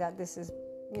voicing that this is,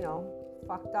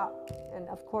 fucked up. And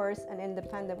of course, an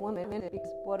independent woman,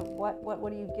 because what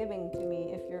are you giving to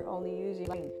me if you're only using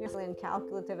in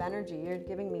calculative energy? You're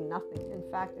giving me nothing. In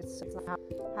fact, it's not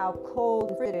how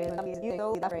cold it is. You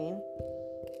know, brain,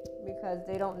 because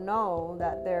they don't know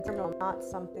that they're not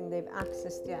something they've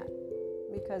accessed yet,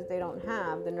 because they don't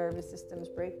have the nervous system's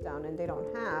breakdown and they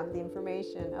don't have the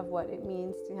information of what it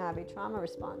means to have a trauma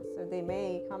response. So they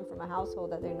may come from a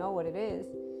household that they know what it is,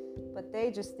 but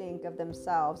they just think of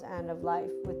themselves and of life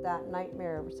with that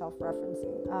nightmare of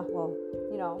self-referencing.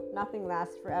 Nothing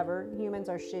lasts forever. Humans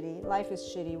are shitty. Life is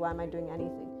shitty. Why am I doing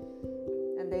anything?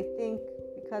 And they think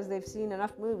because they've seen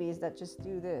enough movies that just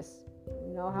do this.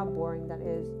 You know how boring that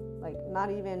is.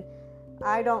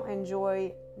 I don't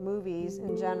enjoy movies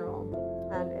in general.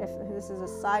 And if this is a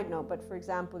side note, but for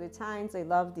example, the Italians, they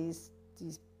love these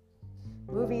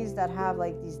movies that have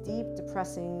these deep,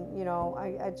 depressing,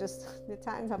 the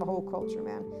Italians have a whole culture,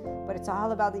 man. But it's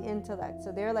all about the intellect.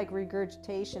 So they're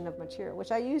regurgitation of material,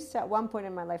 which I used to at one point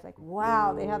in my life,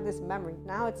 wow, they have this memory.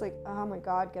 Now it's oh my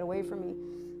God, get away from me.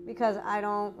 Because I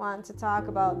don't want to talk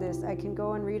about this. I can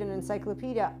go and read an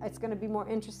encyclopedia. It's going to be more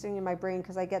interesting in my brain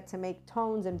because I get to make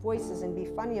tones and voices and be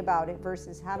funny about it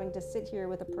versus having to sit here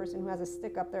with a person who has a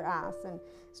stick up their ass and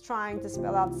is trying to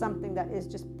spell out something that is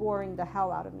just boring the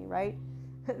hell out of me, right?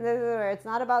 It's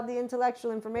not about the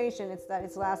intellectual information. It's that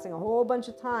it's lasting a whole bunch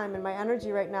of time and my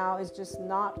energy right now is just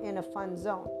not in a fun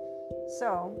zone.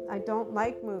 So I don't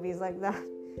like movies like that.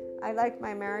 I like my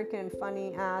American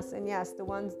funny ass, and yes, the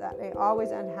ones that they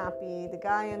always end happy. The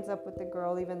guy ends up with the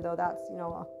girl, even though that's,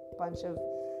 a bunch of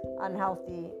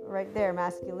unhealthy right there,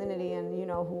 masculinity and,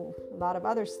 a lot of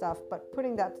other stuff. But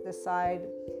putting that to the side,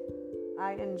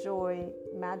 I enjoy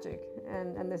magic.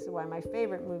 And this is why my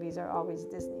favorite movies are always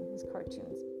Disney, these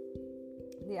cartoons.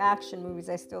 The action movies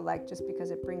I still like just because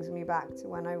it brings me back to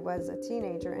when I was a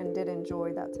teenager and did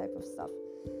enjoy that type of stuff.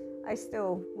 I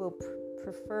still will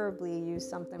preferably use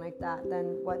something like that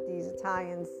than what these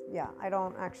Italians. I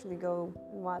don't actually go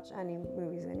and watch any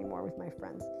movies anymore with my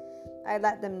friends. I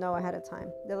let them know ahead of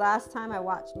time. The last time I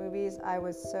watched movies, I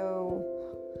was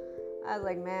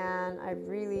like, man, I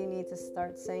really need to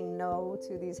start saying no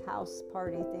to these house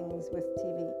party things with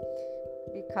TV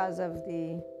because of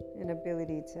the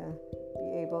inability to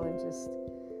be able to just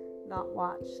not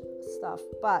watch stuff.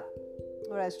 But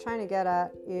what I was trying to get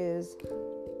at is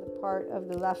part of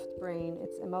the left brain,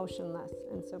 it's emotionless,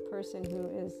 and so a person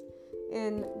who is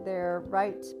in their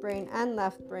right brain and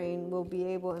left brain will be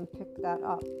able and pick that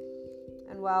up.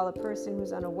 And while a person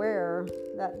who's unaware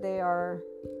that they are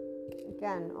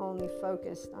again only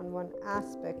focused on one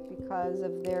aspect because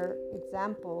of their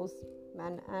examples,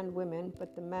 men and women,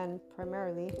 but the men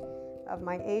primarily of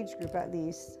my age group at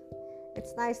least,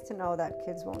 it's nice to know that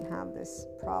kids won't have this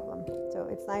problem. So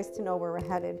it's nice to know where we're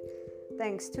headed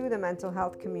thanks to the mental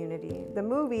health community. The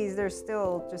movies, they're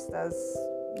still just as,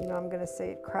 I'm going to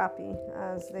say it crappy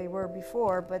as they were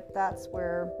before, but that's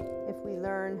where if we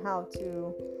learn how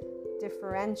to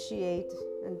differentiate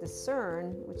and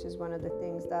discern, which is one of the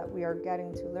things that we are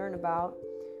getting to learn about,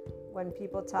 when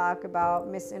people talk about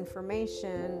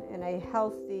misinformation in a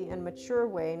healthy and mature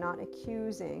way, not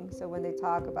accusing. So when they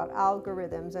talk about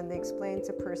algorithms and they explain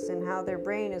to a person how their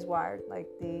brain is wired, like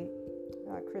the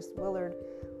Chris Willard,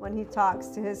 when he talks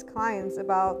to his clients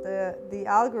about the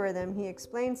algorithm, he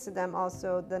explains to them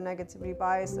also the negativity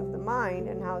bias of the mind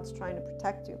and how it's trying to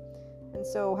protect you. And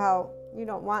so how you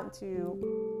don't want to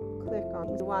click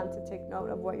on, you want to take note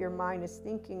of what your mind is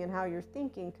thinking and how you're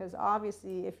thinking, because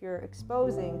obviously if you're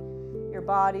exposing your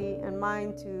body and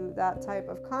mind to that type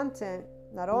of content,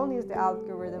 not only is the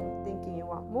algorithm thinking you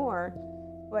want more,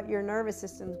 but your nervous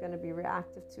system is going to be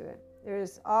reactive to it.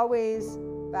 There's always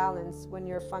balance when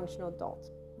you're a functional adult.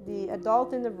 The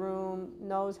adult in the room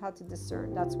knows how to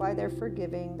discern. That's why they're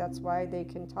forgiving. That's why they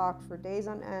can talk for days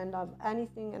on end of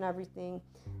anything and everything.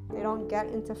 They don't get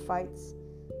into fights.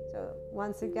 So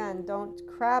once again, don't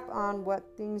crap on what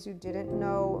things you didn't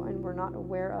know and were not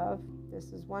aware of.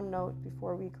 This is one note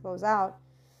before we close out.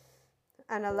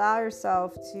 And allow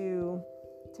yourself to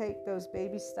take those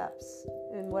baby steps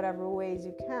in whatever ways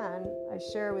you can. I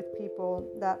share with people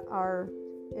that are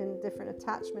in different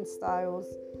attachment styles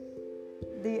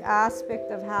the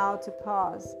aspect of how to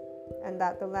pause, and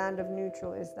that the land of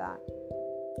neutral is that.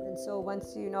 And so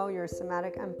once you know you're a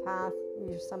somatic empath,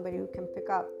 you're somebody who can pick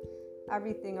up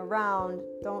everything around,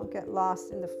 don't get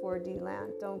lost in the 4D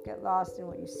land. Don't get lost in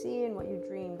what you see and what you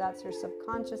dream. That's your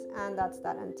subconscious, and that's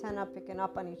that antenna picking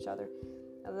up on each other.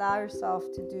 Allow yourself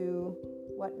to do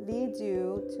what leads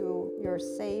you to your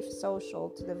safe social,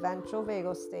 to the ventral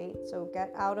vagal state. So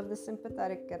get out of the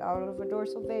sympathetic, get out of a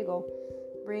dorsal vagal,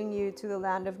 bring you to the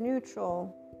land of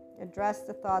neutral. Address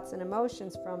the thoughts and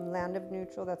emotions from land of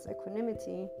neutral, that's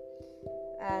equanimity,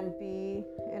 and be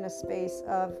in a space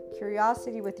of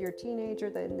curiosity with your teenager,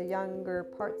 the younger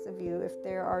parts of you, if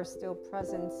there are still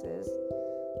presences.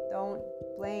 Don't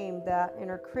blame that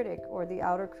inner critic or the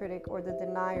outer critic or the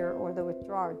denier or the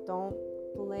withdrawer. Don't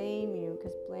blame you,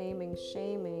 because blaming,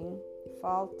 shaming,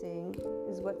 faulting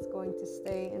is what's going to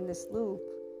stay in this loop,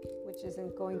 which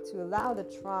isn't going to allow the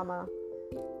trauma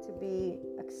to be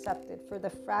accepted, for the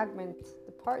fragment,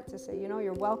 the part to say,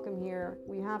 you're welcome here.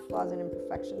 We have flaws and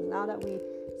imperfections. Now that we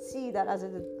see that as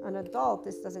an adult,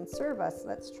 this doesn't serve us,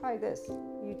 let's try this.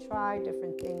 You try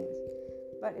different things.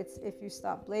 But it's if you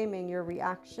stop blaming your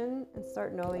reaction and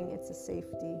start knowing it's a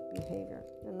safety behavior.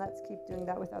 And let's keep doing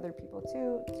that with other people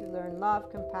too, to learn love,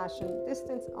 compassion,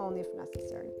 distance only if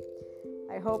necessary.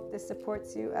 I hope this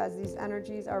supports you as these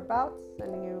energies are about.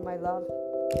 Sending you my love.